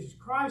Lord Jesus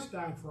Christ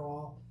died for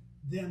all,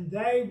 then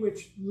they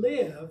which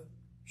live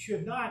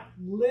should not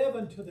live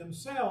unto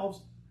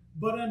themselves,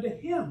 but unto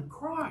him,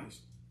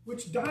 Christ,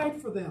 which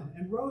died for them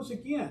and rose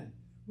again."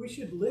 We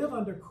should live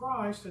unto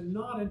Christ and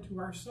not unto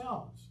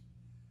ourselves.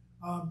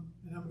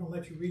 And I'm going to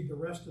let you read the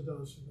rest of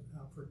those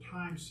for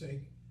time's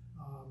sake.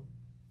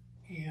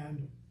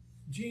 And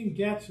Gene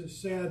Getz has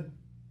said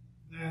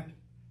that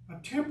a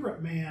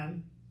temperate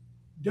man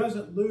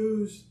doesn't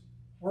lose,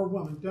 or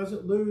woman,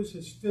 doesn't lose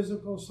his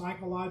physical,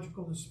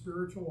 psychological, and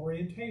spiritual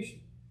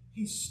orientation.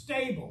 He's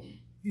stable.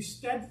 He's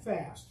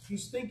steadfast.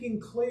 He's thinking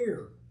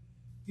clear.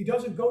 He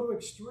doesn't go to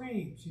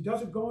extremes. He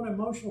doesn't go on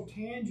emotional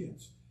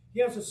tangents. He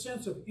has a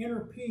sense of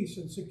inner peace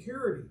and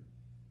security.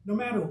 No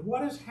matter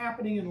what is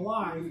happening in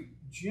life,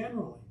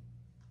 generally,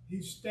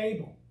 he's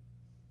stable.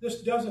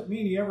 This doesn't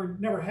mean he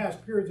never has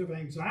periods of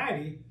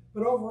anxiety,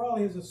 but overall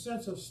he has a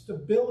sense of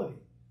stability.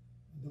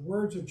 In the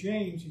words of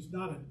James, he's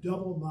not a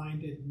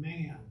double-minded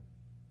man.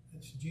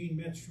 That's Gene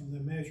Mitch from The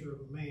Measure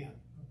of a Man,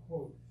 a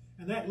quote.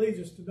 And that leads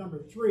us to number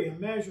 3. A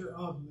measure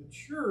of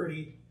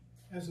maturity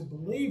as a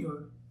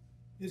believer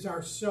is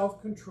our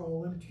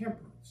self-control and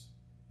temperance.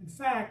 In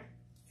fact,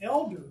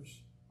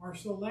 elders are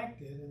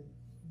selected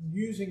and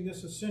using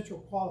this essential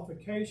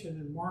qualification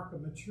and mark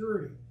of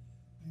maturity.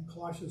 In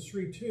Colossians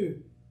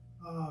 3:2,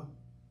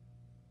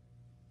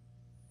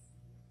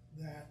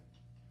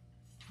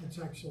 that's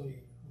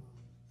actually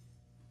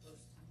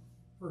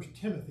 1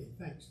 Timothy,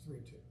 thanks,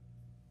 3:2.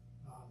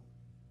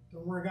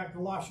 Don't worry about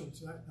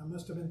Galatians. I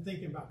must have been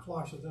thinking about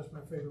Colossians. That's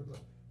my favorite book.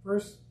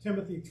 1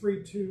 Timothy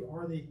 3:2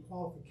 are the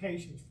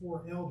qualifications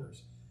for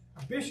elders.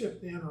 A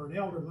bishop, then, or an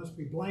elder must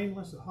be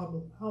blameless, the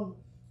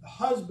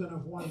husband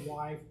of one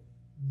wife,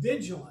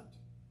 vigilant.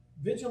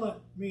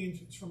 Vigilant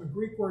means, it's from a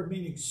Greek word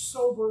meaning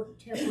sober,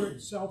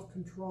 temperate,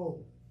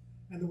 self-controlled.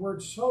 And the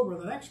word sober,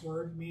 the next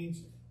word,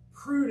 means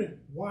prudent,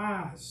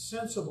 wise,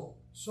 sensible,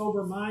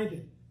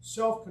 sober-minded,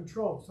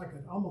 self-controlled. It's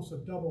like almost a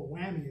double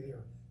whammy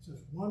there. It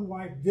says one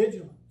wife,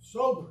 vigilant,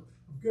 sober,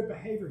 of good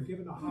behavior,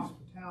 given to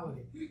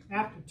hospitality,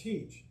 apt to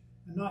teach,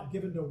 and not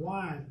given to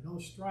wine, no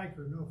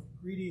striker, no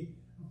greedy,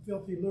 no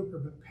filthy lucre,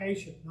 but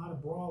patient, not a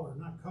brawler,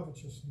 not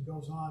covetous, and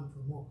goes on for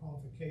more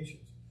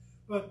qualifications.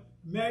 But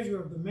measure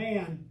of the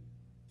man,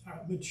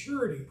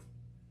 maturity,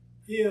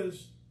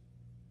 is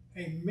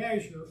a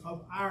measure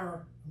of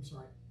our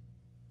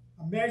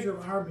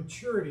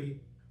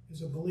maturity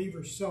is a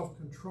believer's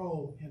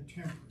self-control and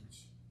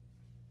temperance.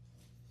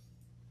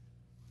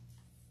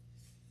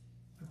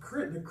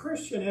 The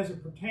Christian, as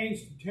it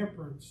pertains to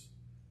temperance,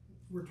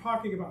 we're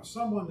talking about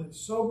someone that's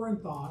sober in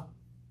thought,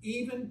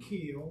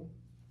 even-keeled,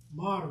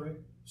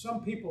 moderate.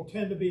 Some people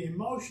tend to be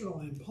emotional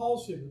and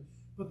impulsive,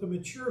 but the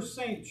mature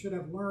saint should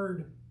have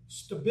learned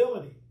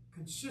stability,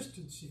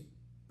 consistency,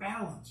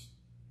 balance.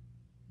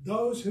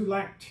 Those who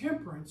lack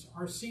temperance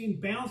are seen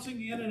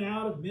bouncing in and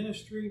out of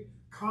ministry,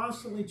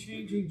 constantly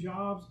changing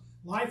jobs.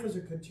 Life is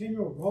a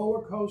continual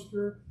roller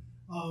coaster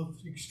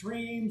of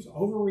extremes,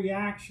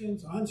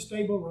 overreactions,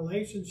 unstable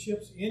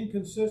relationships,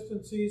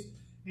 inconsistencies,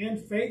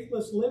 and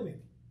faithless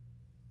living.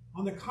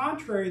 On the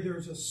contrary,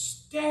 there's a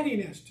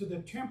steadiness to the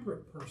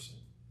temperate person.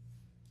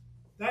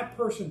 That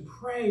person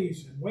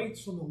prays and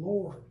waits on the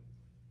Lord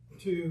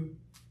to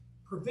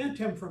prevent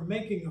him from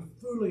making a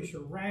foolish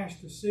or rash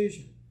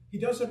decision. He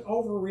doesn't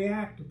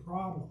overreact to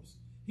problems.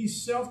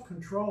 He's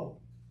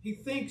self-controlled. He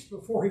thinks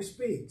before he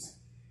speaks.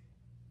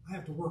 I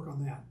have to work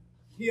on that.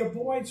 He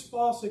avoids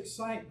false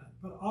excitement,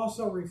 but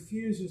also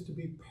refuses to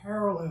be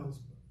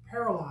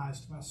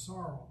paralyzed by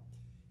sorrow.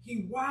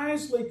 He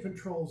wisely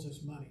controls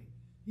his money.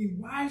 He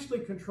wisely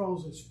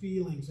controls his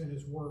feelings and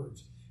his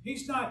words.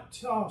 He's not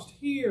tossed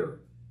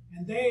here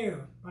and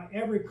there by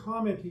every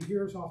comment he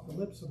hears off the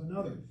lips of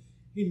another.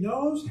 He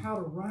knows how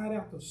to ride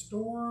out the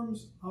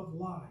storms of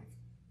life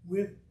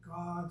with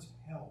God's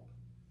help.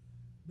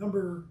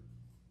 Number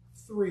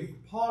 3,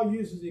 Paul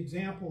uses the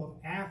example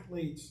of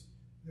athletes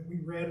that we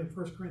read in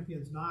 1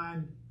 Corinthians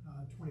 9,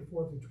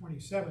 24 through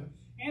 27,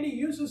 and he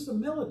uses the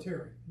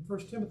military in 1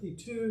 Timothy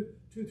 2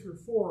 through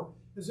 4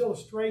 as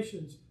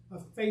illustrations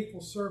of faithful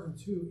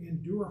servants who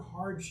endure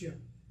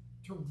hardship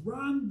to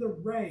run the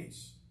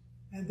race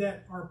and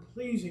that are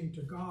pleasing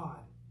to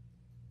God.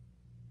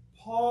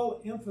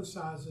 Paul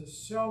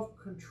emphasizes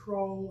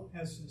self-control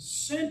as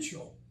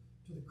essential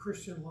to the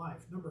Christian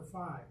life. Number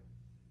 5,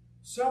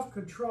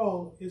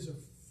 self-control is a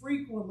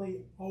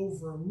frequently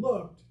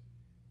overlooked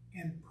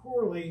and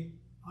poorly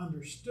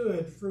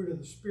understood fruit of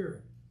the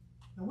Spirit.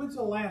 Now, when's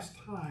the last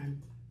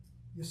time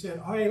you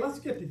said, oh, hey, let's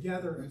get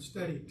together and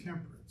study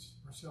temperance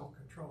or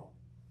self-control?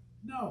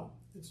 No,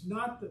 it's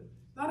not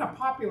not a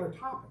popular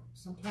topic.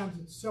 Sometimes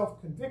it's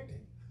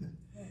self-convicting.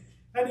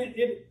 And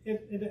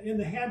in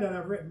the handout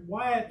I've written,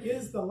 why it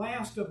is the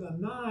last of the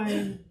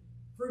 9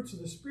 fruits of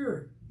the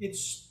Spirit.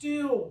 It's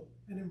still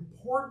an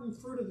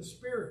important fruit of the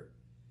Spirit.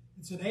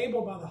 It's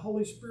enabled by the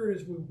Holy Spirit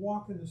as we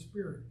walk in the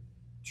Spirit.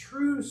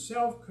 True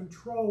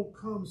self-control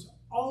comes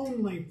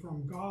only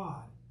from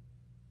God.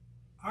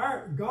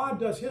 God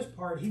does his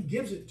part. He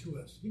gives it to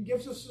us. He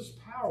gives us this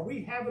power.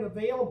 We have it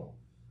available.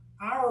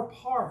 Our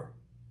part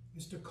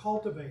is to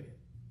cultivate it.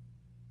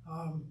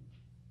 I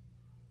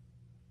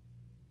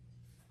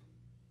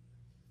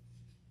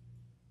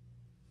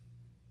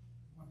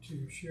want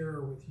to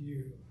share with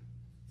you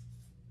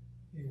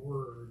a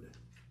word.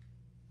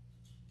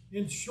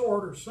 In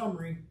short or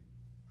summary,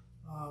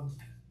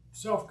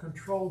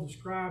 self-control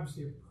describes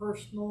the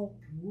personal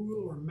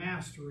rule or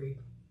mastery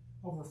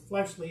over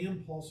fleshly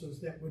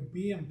impulses that would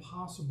be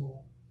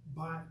impossible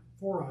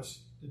for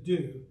us to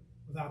do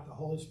without the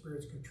Holy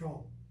Spirit's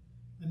control.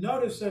 And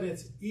notice that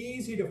it's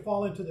easy to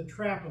fall into the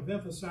trap of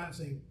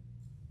emphasizing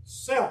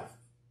self-control,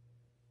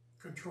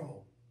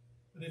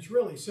 but it's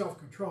really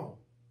self-control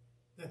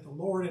that the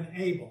Lord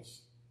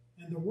enables.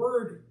 And the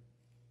word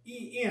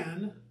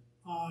en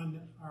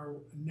on our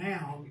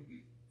noun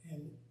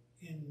in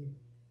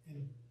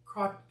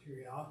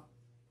criteria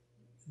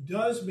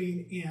does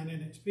mean in,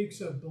 and it speaks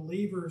of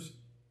believers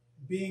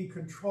being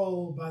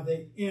controlled by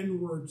the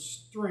inward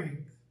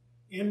strength,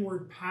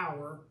 inward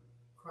power.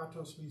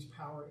 Kratos means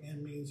power,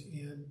 en means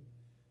in.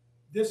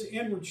 This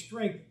inward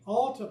strength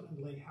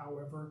ultimately,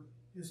 however,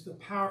 is the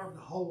power of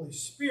the Holy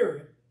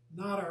Spirit,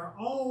 not our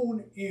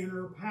own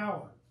inner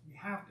power. We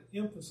have to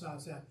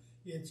emphasize that.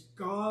 It's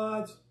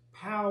God's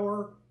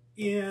power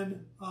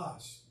in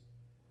us.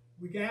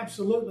 We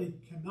absolutely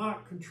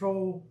cannot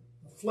control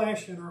the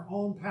flesh in our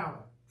own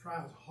power. Try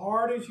as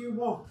hard as you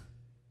want.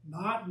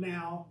 Not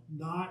now,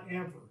 not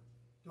ever.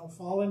 Don't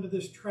fall into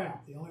this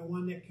trap. The only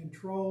one that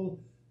controls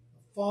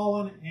the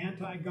fallen,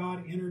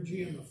 anti-God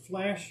energy in the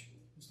flesh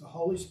is the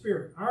Holy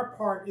Spirit. Our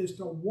part is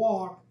to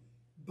walk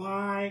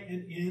by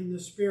and in the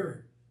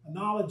Spirit.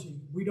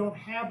 Acknowledging we don't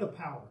have the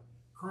power.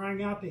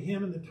 Crying out to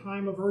Him in the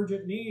time of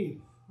urgent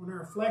need, when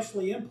our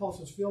fleshly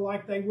impulses feel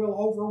like they will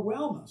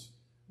overwhelm us,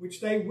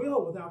 which they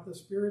will without the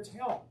Spirit's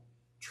help.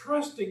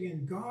 Trusting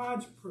in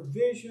God's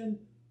provision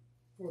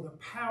for the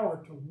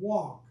power to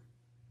walk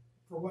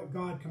for what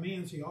God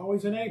commands, He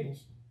always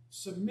enables.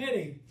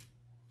 Submitting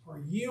or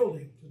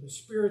yielding to the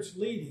Spirit's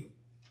leading,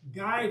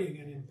 guiding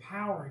and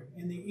empowering.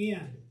 In the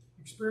end,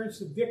 experience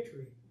the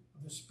victory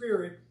of the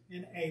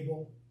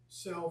Spirit-enabled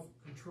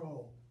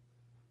self-control.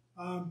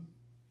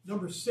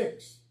 Number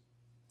 6.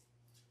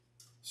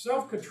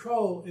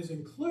 Self-control is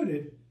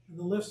included in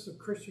the list of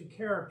Christian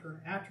character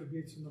and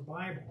attributes in the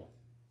Bible.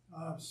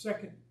 2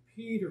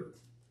 Peter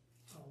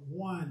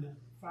 1,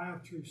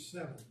 5 through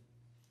 7.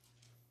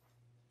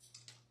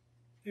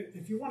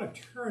 If you want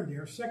to turn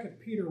there, 2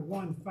 Peter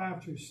 1,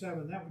 5 through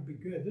 7, that would be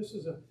good. This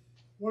is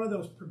one of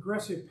those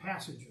progressive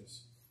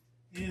passages.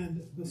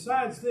 And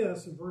besides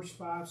this, in verse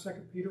 5, 2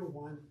 Peter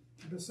 1,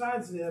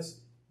 besides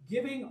this,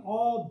 giving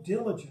all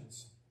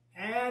diligence,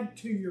 add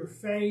to your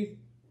faith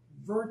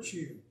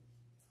virtue,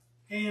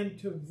 and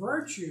to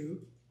virtue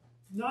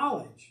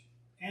knowledge,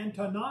 and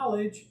to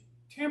knowledge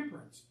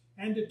temperance,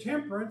 and to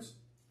temperance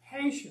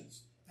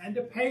patience, and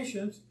to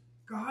patience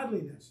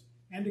godliness,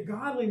 and to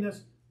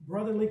godliness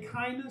brotherly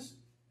kindness,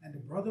 and to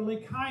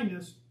brotherly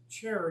kindness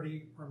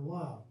charity or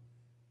love.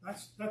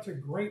 That's a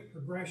great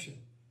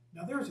progression.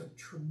 Now there's a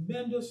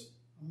tremendous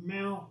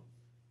amount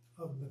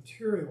of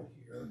material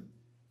here,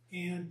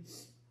 and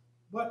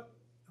what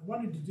I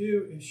wanted to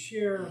do is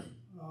share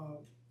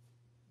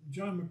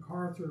John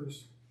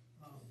MacArthur's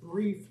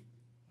brief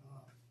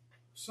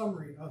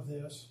summary of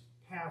this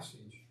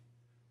passage.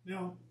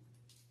 Now,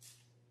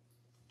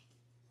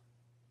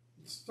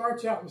 it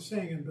starts out with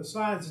saying, and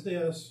besides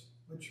this,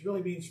 which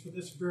really means for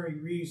this very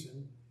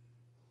reason,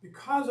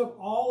 because of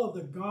all of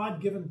the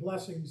God-given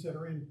blessings that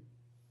are in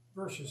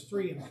verses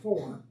 3 and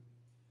 4,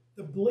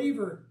 the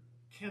believer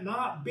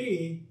cannot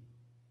be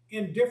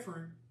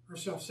indifferent or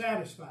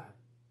self-satisfied.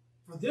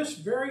 For this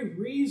very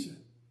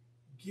reason,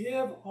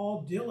 give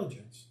all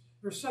diligence.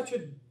 There's such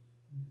an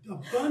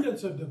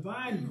abundance of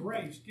divine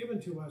grace given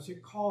to us,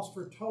 it calls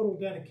for total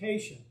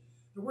dedication.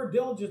 The word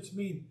diligence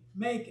means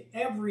make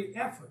every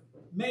effort,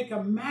 make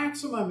a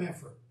maximum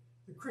effort.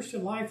 The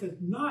Christian life is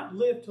not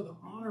lived to the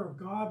honor of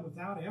God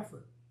without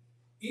effort.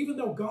 Even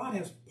though God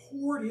has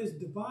poured His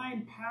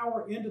divine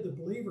power into the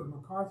believer,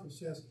 MacArthur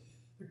says,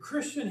 the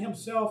Christian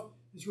himself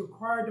is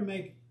required to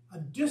make a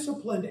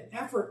disciplined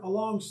effort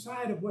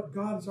alongside of what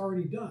God has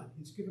already done.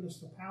 He's given us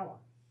the power.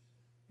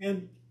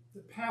 And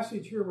the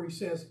passage here where he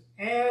says,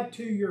 add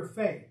to your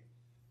faith.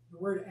 The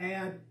word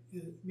add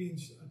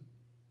means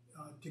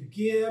to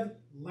give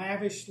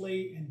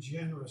lavishly and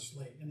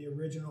generously in the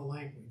original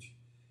language.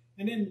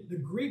 And in the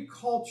Greek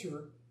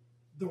culture,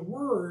 the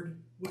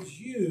word was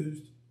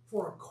used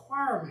for a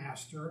choir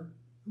master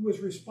who was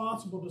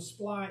responsible to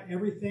supply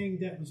everything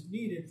that was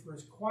needed for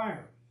his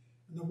choir.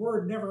 And the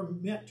word never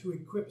meant to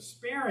equip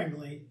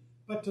sparingly,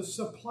 but to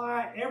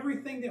supply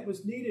everything that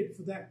was needed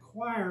for that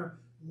choir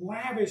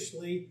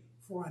lavishly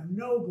for a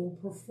noble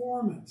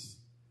performance.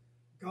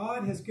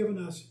 God has given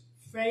us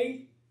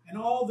faith and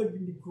all the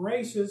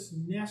graces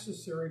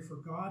necessary for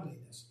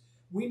godliness.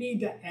 We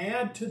need to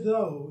add to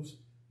those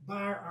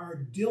by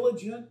our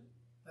diligent,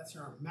 that's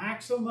our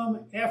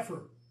maximum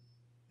effort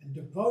and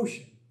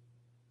devotion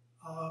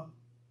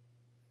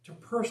to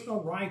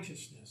personal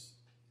righteousness.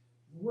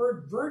 The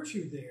word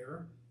virtue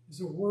there is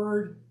a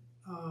word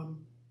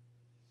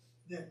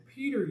that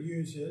Peter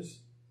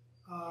uses.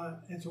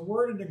 It's a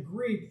word in the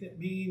Greek that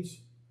means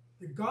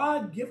the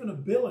God-given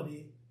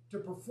ability to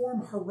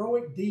perform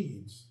heroic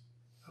deeds.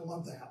 I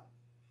love that.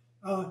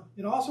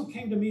 It also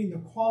came to mean the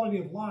quality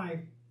of life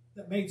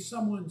that made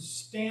someone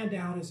stand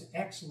out as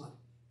excellent.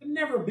 It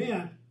never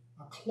meant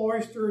a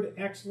cloistered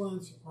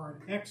excellence or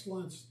an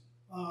excellence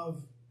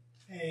of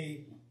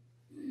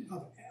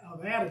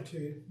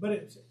attitude, but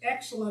it's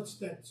excellence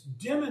that's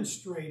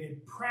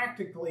demonstrated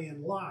practically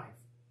in life.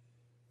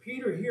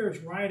 Peter here is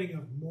writing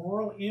of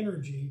moral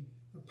energy,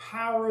 the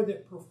power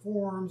that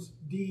performs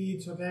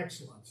deeds of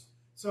excellence.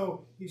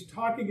 So he's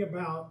talking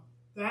about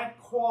that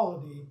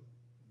quality,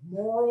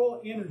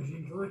 moral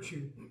energy,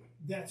 virtue,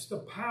 that's the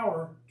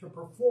power to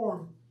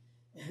perform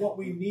what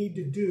we need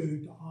to do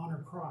to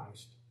honor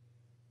Christ.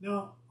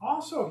 Now,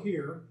 also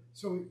here,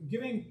 so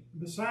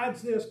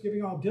besides this,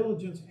 giving all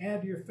diligence,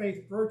 add to your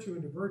faith virtue,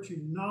 and to virtue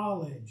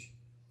knowledge.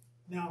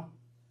 Now,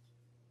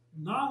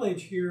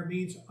 knowledge here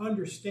means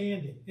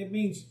understanding. It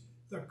means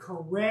the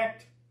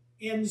correct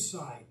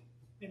insight.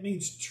 It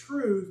means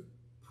truth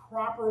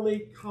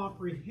properly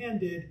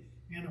comprehended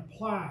and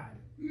applied.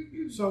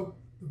 So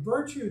the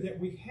virtue that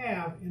we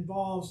have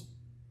involves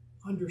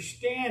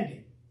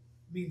understanding.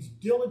 It means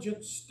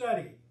diligent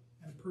study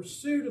and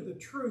pursuit of the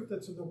truth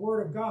that's in the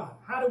Word of God.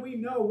 How do we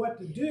know what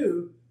to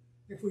do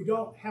if we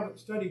haven't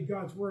studied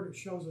God's Word? It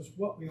shows us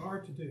what we are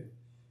to do.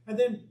 And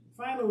then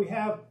finally we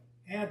have,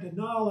 add to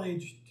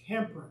knowledge,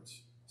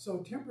 temperance. So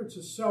temperance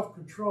is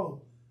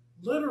self-control.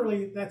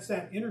 Literally, that's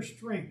that inner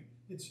strength.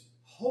 It's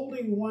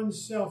holding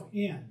oneself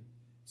in.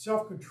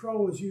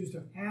 Self-control is used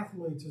of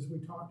athletes, as we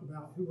talked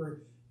about, who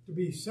are to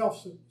be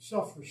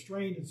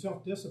self-restrained and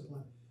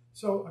self-disciplined.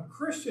 So a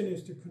Christian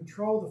is to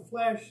control the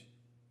flesh,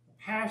 the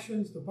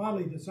passions, the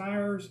bodily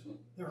desires,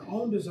 their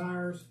own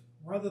desires,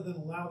 rather than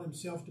allow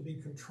themselves to be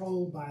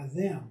controlled by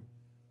them.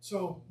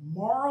 So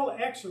moral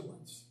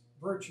excellence,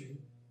 virtue,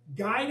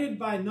 guided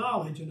by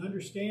knowledge and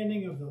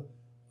understanding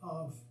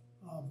of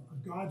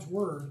God's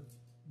Word,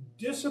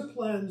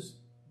 disciplines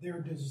their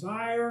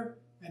desire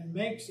and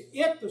makes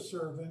it the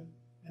servant,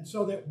 and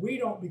so that we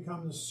don't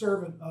become the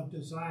servant of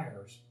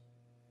desires.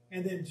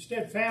 And then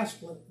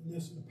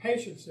steadfastness and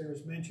patience there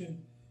is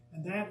mentioned,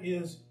 and that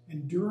is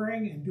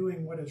enduring and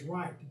doing what is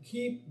right, to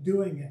keep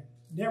doing it,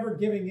 never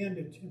giving in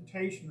to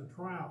temptation or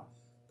trial.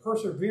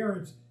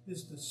 Perseverance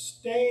is the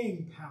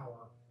staying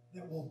power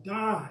that will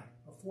die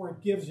before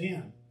it gives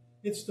in.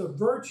 It's the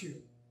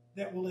virtue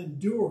that will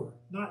endure,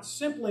 not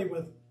simply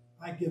with,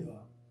 I give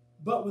up,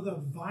 but with a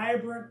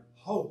vibrant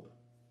hope,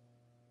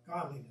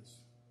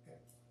 godliness. Okay.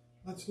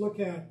 Let's look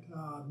at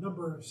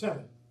number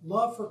 7.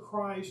 Love for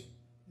Christ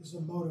is the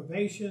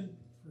motivation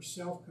for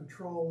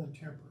self-control and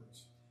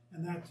temperance.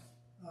 And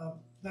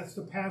that's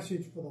the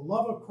passage for the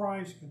love of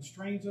Christ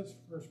constrains us.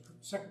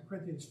 2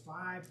 Corinthians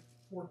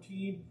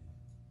 5:14.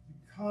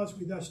 Because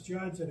we thus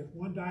judge that if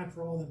one died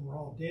for all, then we're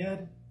all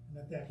dead,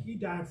 and that he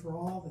died for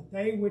all, that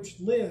they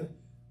which live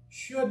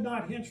should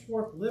not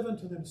henceforth live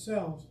unto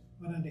themselves,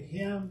 but unto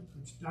him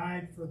which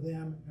died for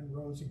them and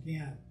rose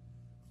again.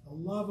 The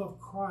love of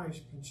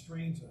Christ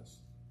constrains us.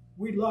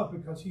 We love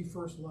because he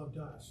first loved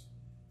us.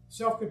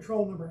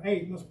 Self-control, number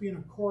 8, must be in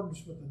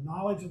accordance with the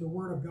knowledge of the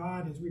Word of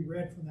God, as we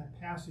read from that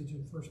passage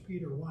in 1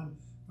 Peter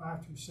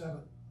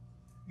 1:5-7,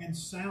 and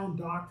sound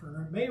doctrine,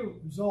 or it may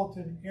result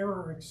in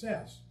error or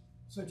excess,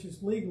 such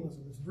as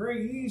legalism. It's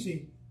very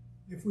easy,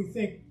 if we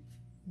think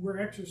we're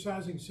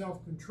exercising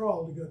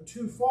self-control, to go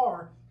too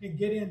far and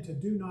get into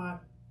do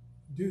not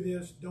do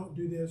this, don't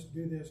do this,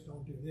 do this,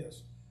 don't do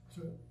this.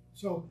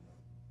 So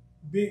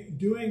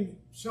doing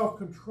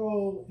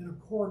self-control in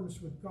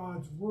accordance with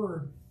God's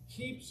Word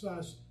keeps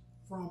us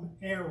from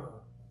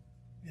error.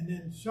 And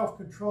then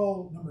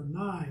self-control, number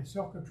 9,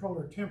 self-control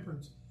or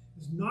temperance,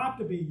 is not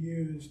to be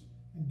used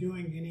in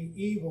doing any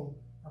evil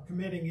or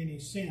committing any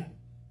sin.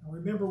 Now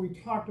remember, we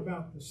talked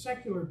about the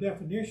secular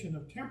definition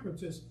of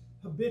temperance as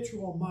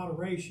habitual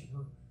moderation,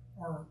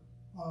 or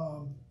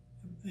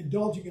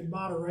indulging in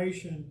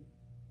moderation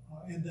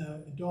in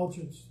the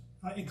indulgence,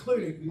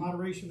 including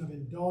moderation of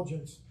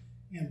indulgence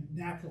and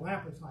natural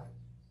appetite.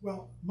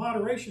 Well,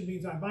 moderation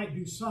means I might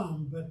do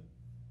some,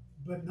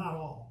 but not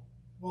all.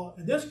 Well,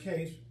 in this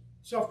case,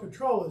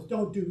 self-control is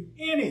don't do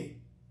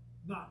any,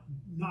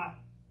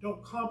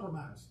 don't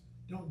compromise,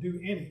 don't do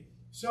any.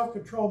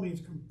 Self-control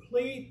means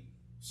complete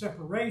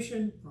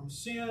separation from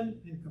sin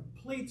and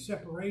complete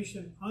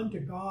separation unto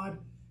God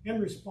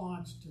in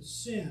response to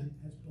sin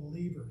as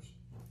believers.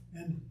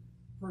 And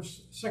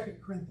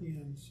 2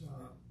 Corinthians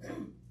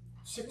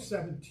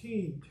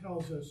 6:17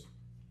 tells us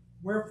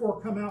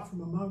Wherefore come out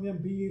from among them,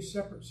 be ye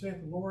separate,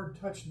 saith the Lord,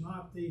 touch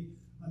not the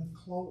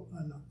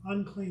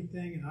unclean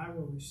thing, and I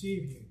will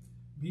receive you.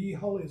 Be ye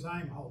holy as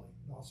I am holy,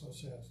 it also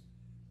says.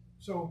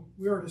 So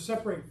we are to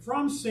separate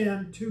from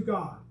sin to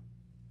God.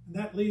 And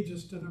that leads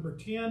us to number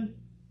 10.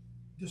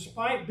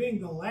 Despite being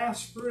the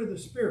last fruit of the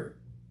Spirit,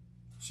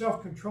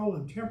 self-control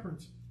and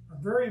temperance are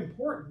very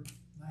important.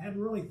 I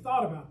hadn't really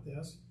thought about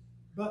this,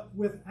 but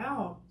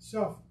without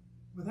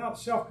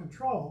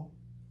self-control,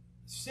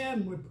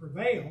 sin would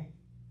prevail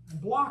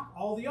and block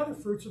all the other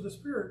fruits of the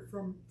Spirit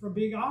from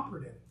being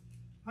operative.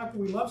 How can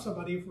we love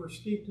somebody if we're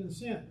steeped in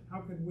sin?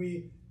 How can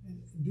we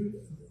do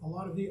a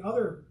lot of the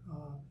other,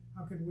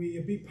 how can we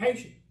be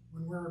patient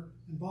when we're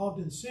involved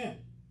in sin?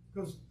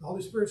 Because the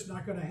Holy Spirit's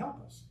not going to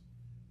help us.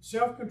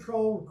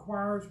 Self-control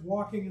requires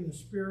walking in the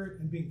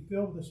Spirit and being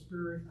filled with the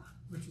Spirit,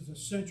 which is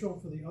essential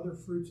for the other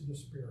fruits of the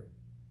Spirit.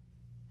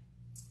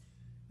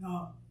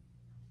 Now,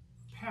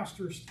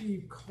 Pastor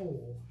Steve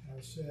Cole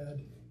has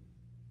said,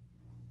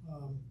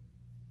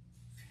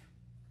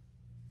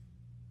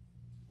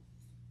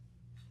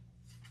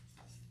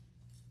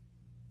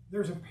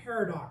 there's a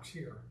paradox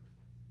here.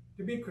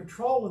 To be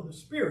controlled in the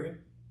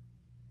Spirit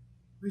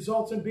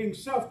results in being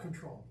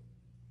self-controlled.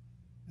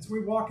 As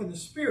we walk in the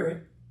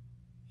Spirit,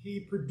 He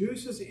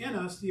produces in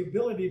us the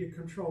ability to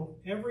control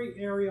every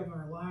area of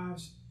our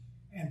lives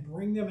and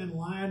bring them in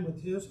line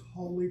with His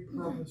holy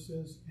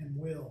purposes and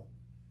will.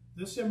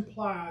 This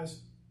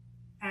implies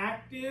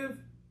active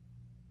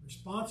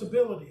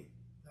responsibility.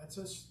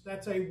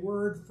 That's a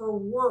word for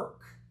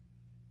work,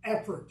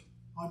 effort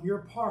on your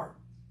part.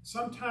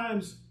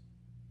 Sometimes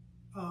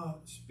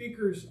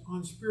speakers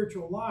on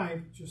spiritual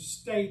life just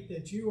state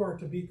that you are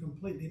to be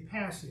completely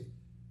passive.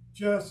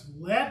 Just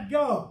let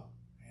go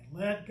and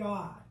let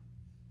God.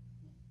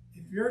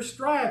 If you're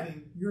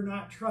striving, you're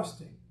not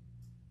trusting.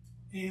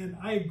 And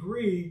I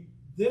agree,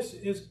 this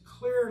is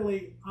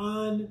clearly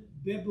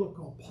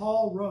unbiblical.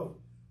 Paul wrote,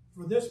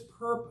 for this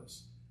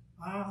purpose,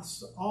 I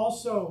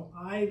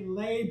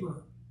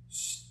labor,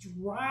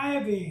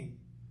 striving.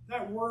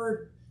 That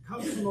word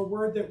comes from a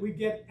word that we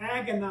get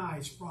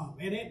agonize from,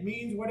 and it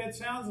means what it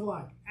sounds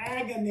like,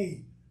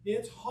 agony.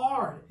 It's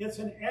hard. It's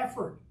an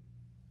effort.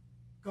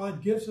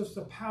 God gives us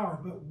the power,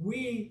 but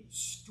we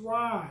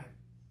strive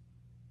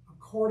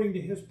according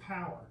to His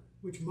power,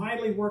 which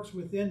mightily works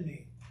within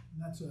me.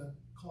 And that's a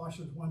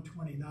Colossians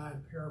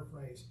 1:29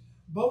 paraphrase.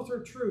 Both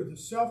are true. The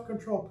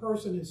self-controlled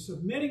person is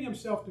submitting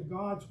himself to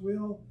God's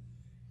will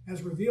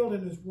as revealed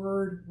in His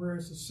Word,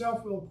 whereas the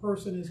self-willed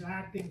person is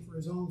acting for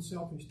his own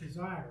selfish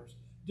desires,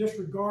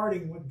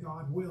 disregarding what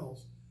God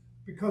wills.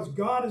 Because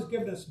God has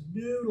given us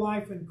new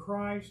life in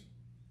Christ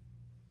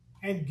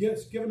and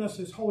given us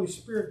His Holy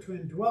Spirit to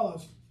indwell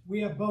us,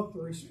 we have both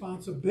the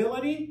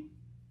responsibility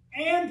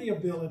and the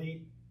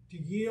ability to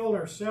yield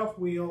our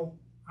self-will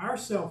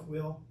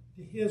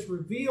to His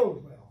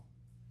revealed will.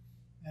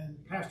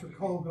 And Pastor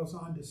Cole goes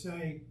on to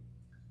say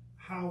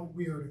how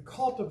we are to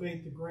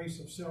cultivate the grace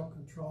of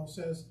self-control.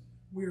 Says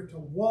we are to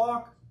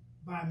walk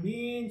by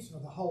means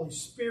of the Holy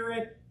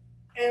Spirit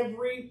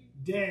every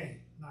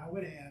day. And I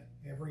would add,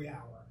 every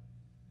hour.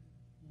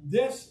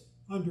 This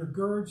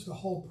undergirds the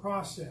whole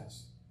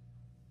process.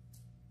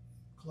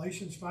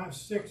 Galatians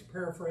 5:6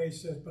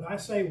 paraphrase says, but I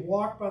say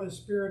walk by the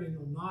Spirit and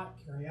you'll not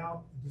carry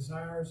out the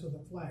desires of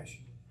the flesh.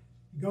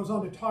 He goes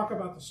on to talk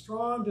about the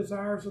strong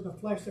desires of the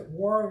flesh that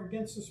war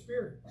against the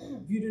Spirit.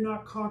 If you do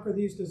not conquer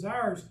these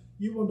desires,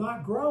 you will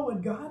not grow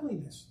in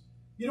godliness.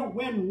 You don't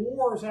win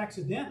wars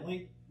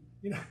accidentally.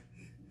 You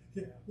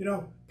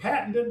know,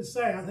 Patton didn't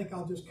say, I think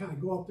I'll just kind of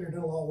go up there and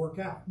it'll all work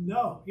out.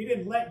 No, he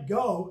didn't let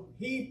go.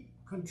 He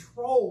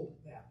controlled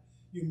that.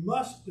 You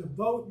must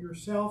devote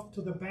yourself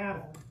to the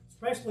battle.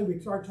 Especially we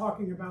start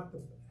talking about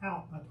the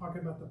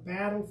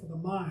battle for the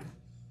mind.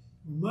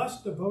 We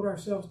must devote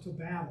ourselves to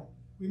battle.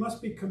 We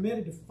must be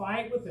committed to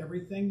fight with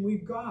everything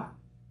we've got.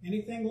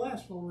 Anything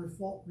less will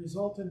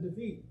result in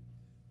defeat.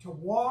 To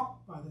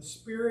walk by the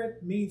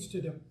Spirit means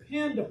to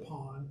depend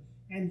upon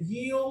and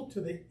yield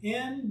to the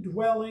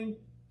indwelling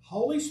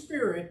Holy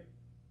Spirit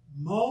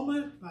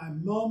moment by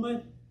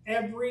moment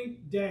every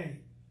day.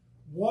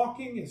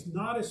 Walking is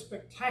not as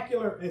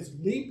spectacular as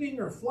leaping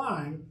or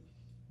flying,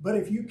 but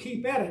if you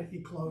keep at it, he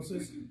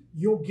closes,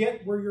 you'll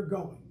get where you're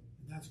going.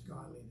 And that's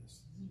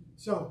godliness.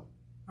 So,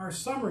 our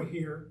summary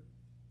here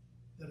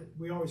that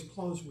we always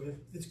close with,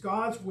 it's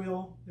God's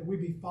will that we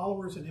be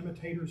followers and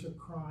imitators of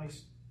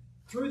Christ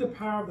through the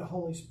power of the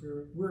Holy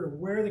Spirit. We're to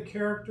wear the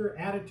character,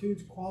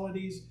 attitudes,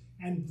 qualities,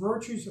 and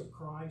virtues of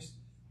Christ.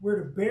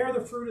 We're to bear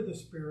the fruit of the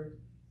Spirit.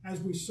 As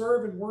we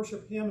serve and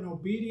worship Him in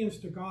obedience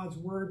to God's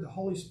Word, the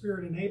Holy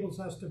Spirit enables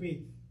us to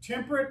be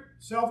temperate,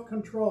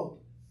 self-controlled,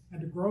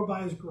 and to grow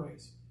by His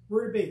grace.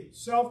 We're to be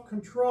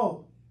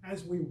self-controlled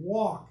as we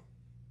walk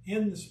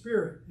in the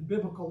Spirit in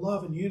biblical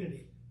love and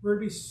unity. We're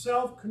to be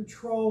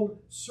self-controlled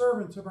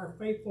servants of our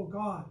faithful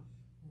God,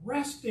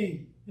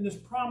 resting in His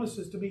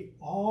promises to meet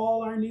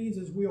all our needs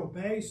as we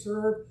obey,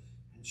 serve,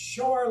 and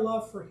show our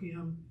love for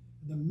Him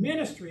and the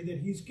ministry that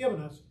He's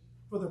given us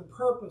for the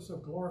purpose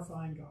of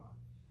glorifying God.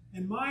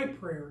 And my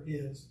prayer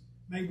is,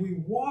 May we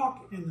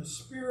walk in the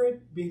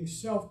Spirit, being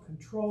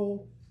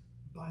self-controlled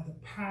by the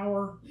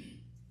power,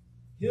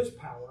 His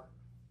power,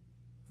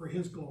 for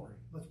His glory.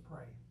 Let's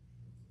pray.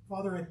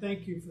 Father, I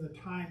thank you for the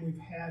time we've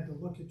had to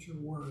look at your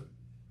word.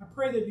 I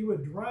pray that you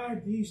would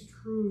drive these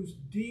truths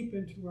deep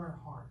into our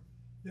heart,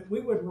 that we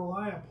would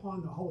rely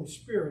upon the Holy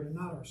Spirit and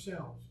not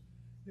ourselves,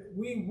 that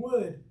we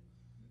would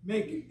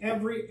make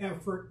every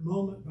effort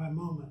moment by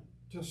moment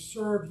to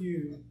serve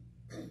you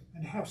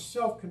and have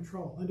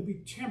self-control and to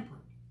be temperate,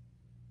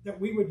 that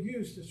we would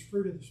use this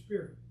fruit of the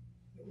Spirit,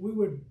 that we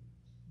would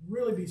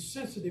really be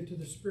sensitive to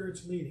the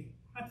Spirit's leading.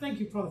 I thank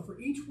you, Father, for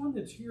each one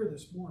that's here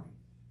this morning.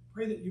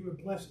 Pray that you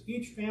would bless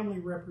each family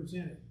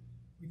represented.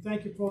 We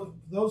thank you for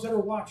those that are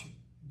watching.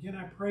 Again,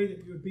 I pray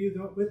that you would be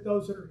with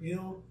those that are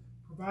ill,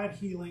 provide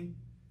healing,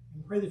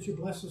 and pray that you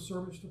bless the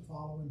service to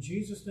follow. In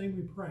Jesus' name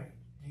we pray.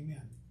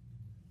 Amen.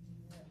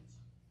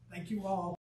 Thank you all.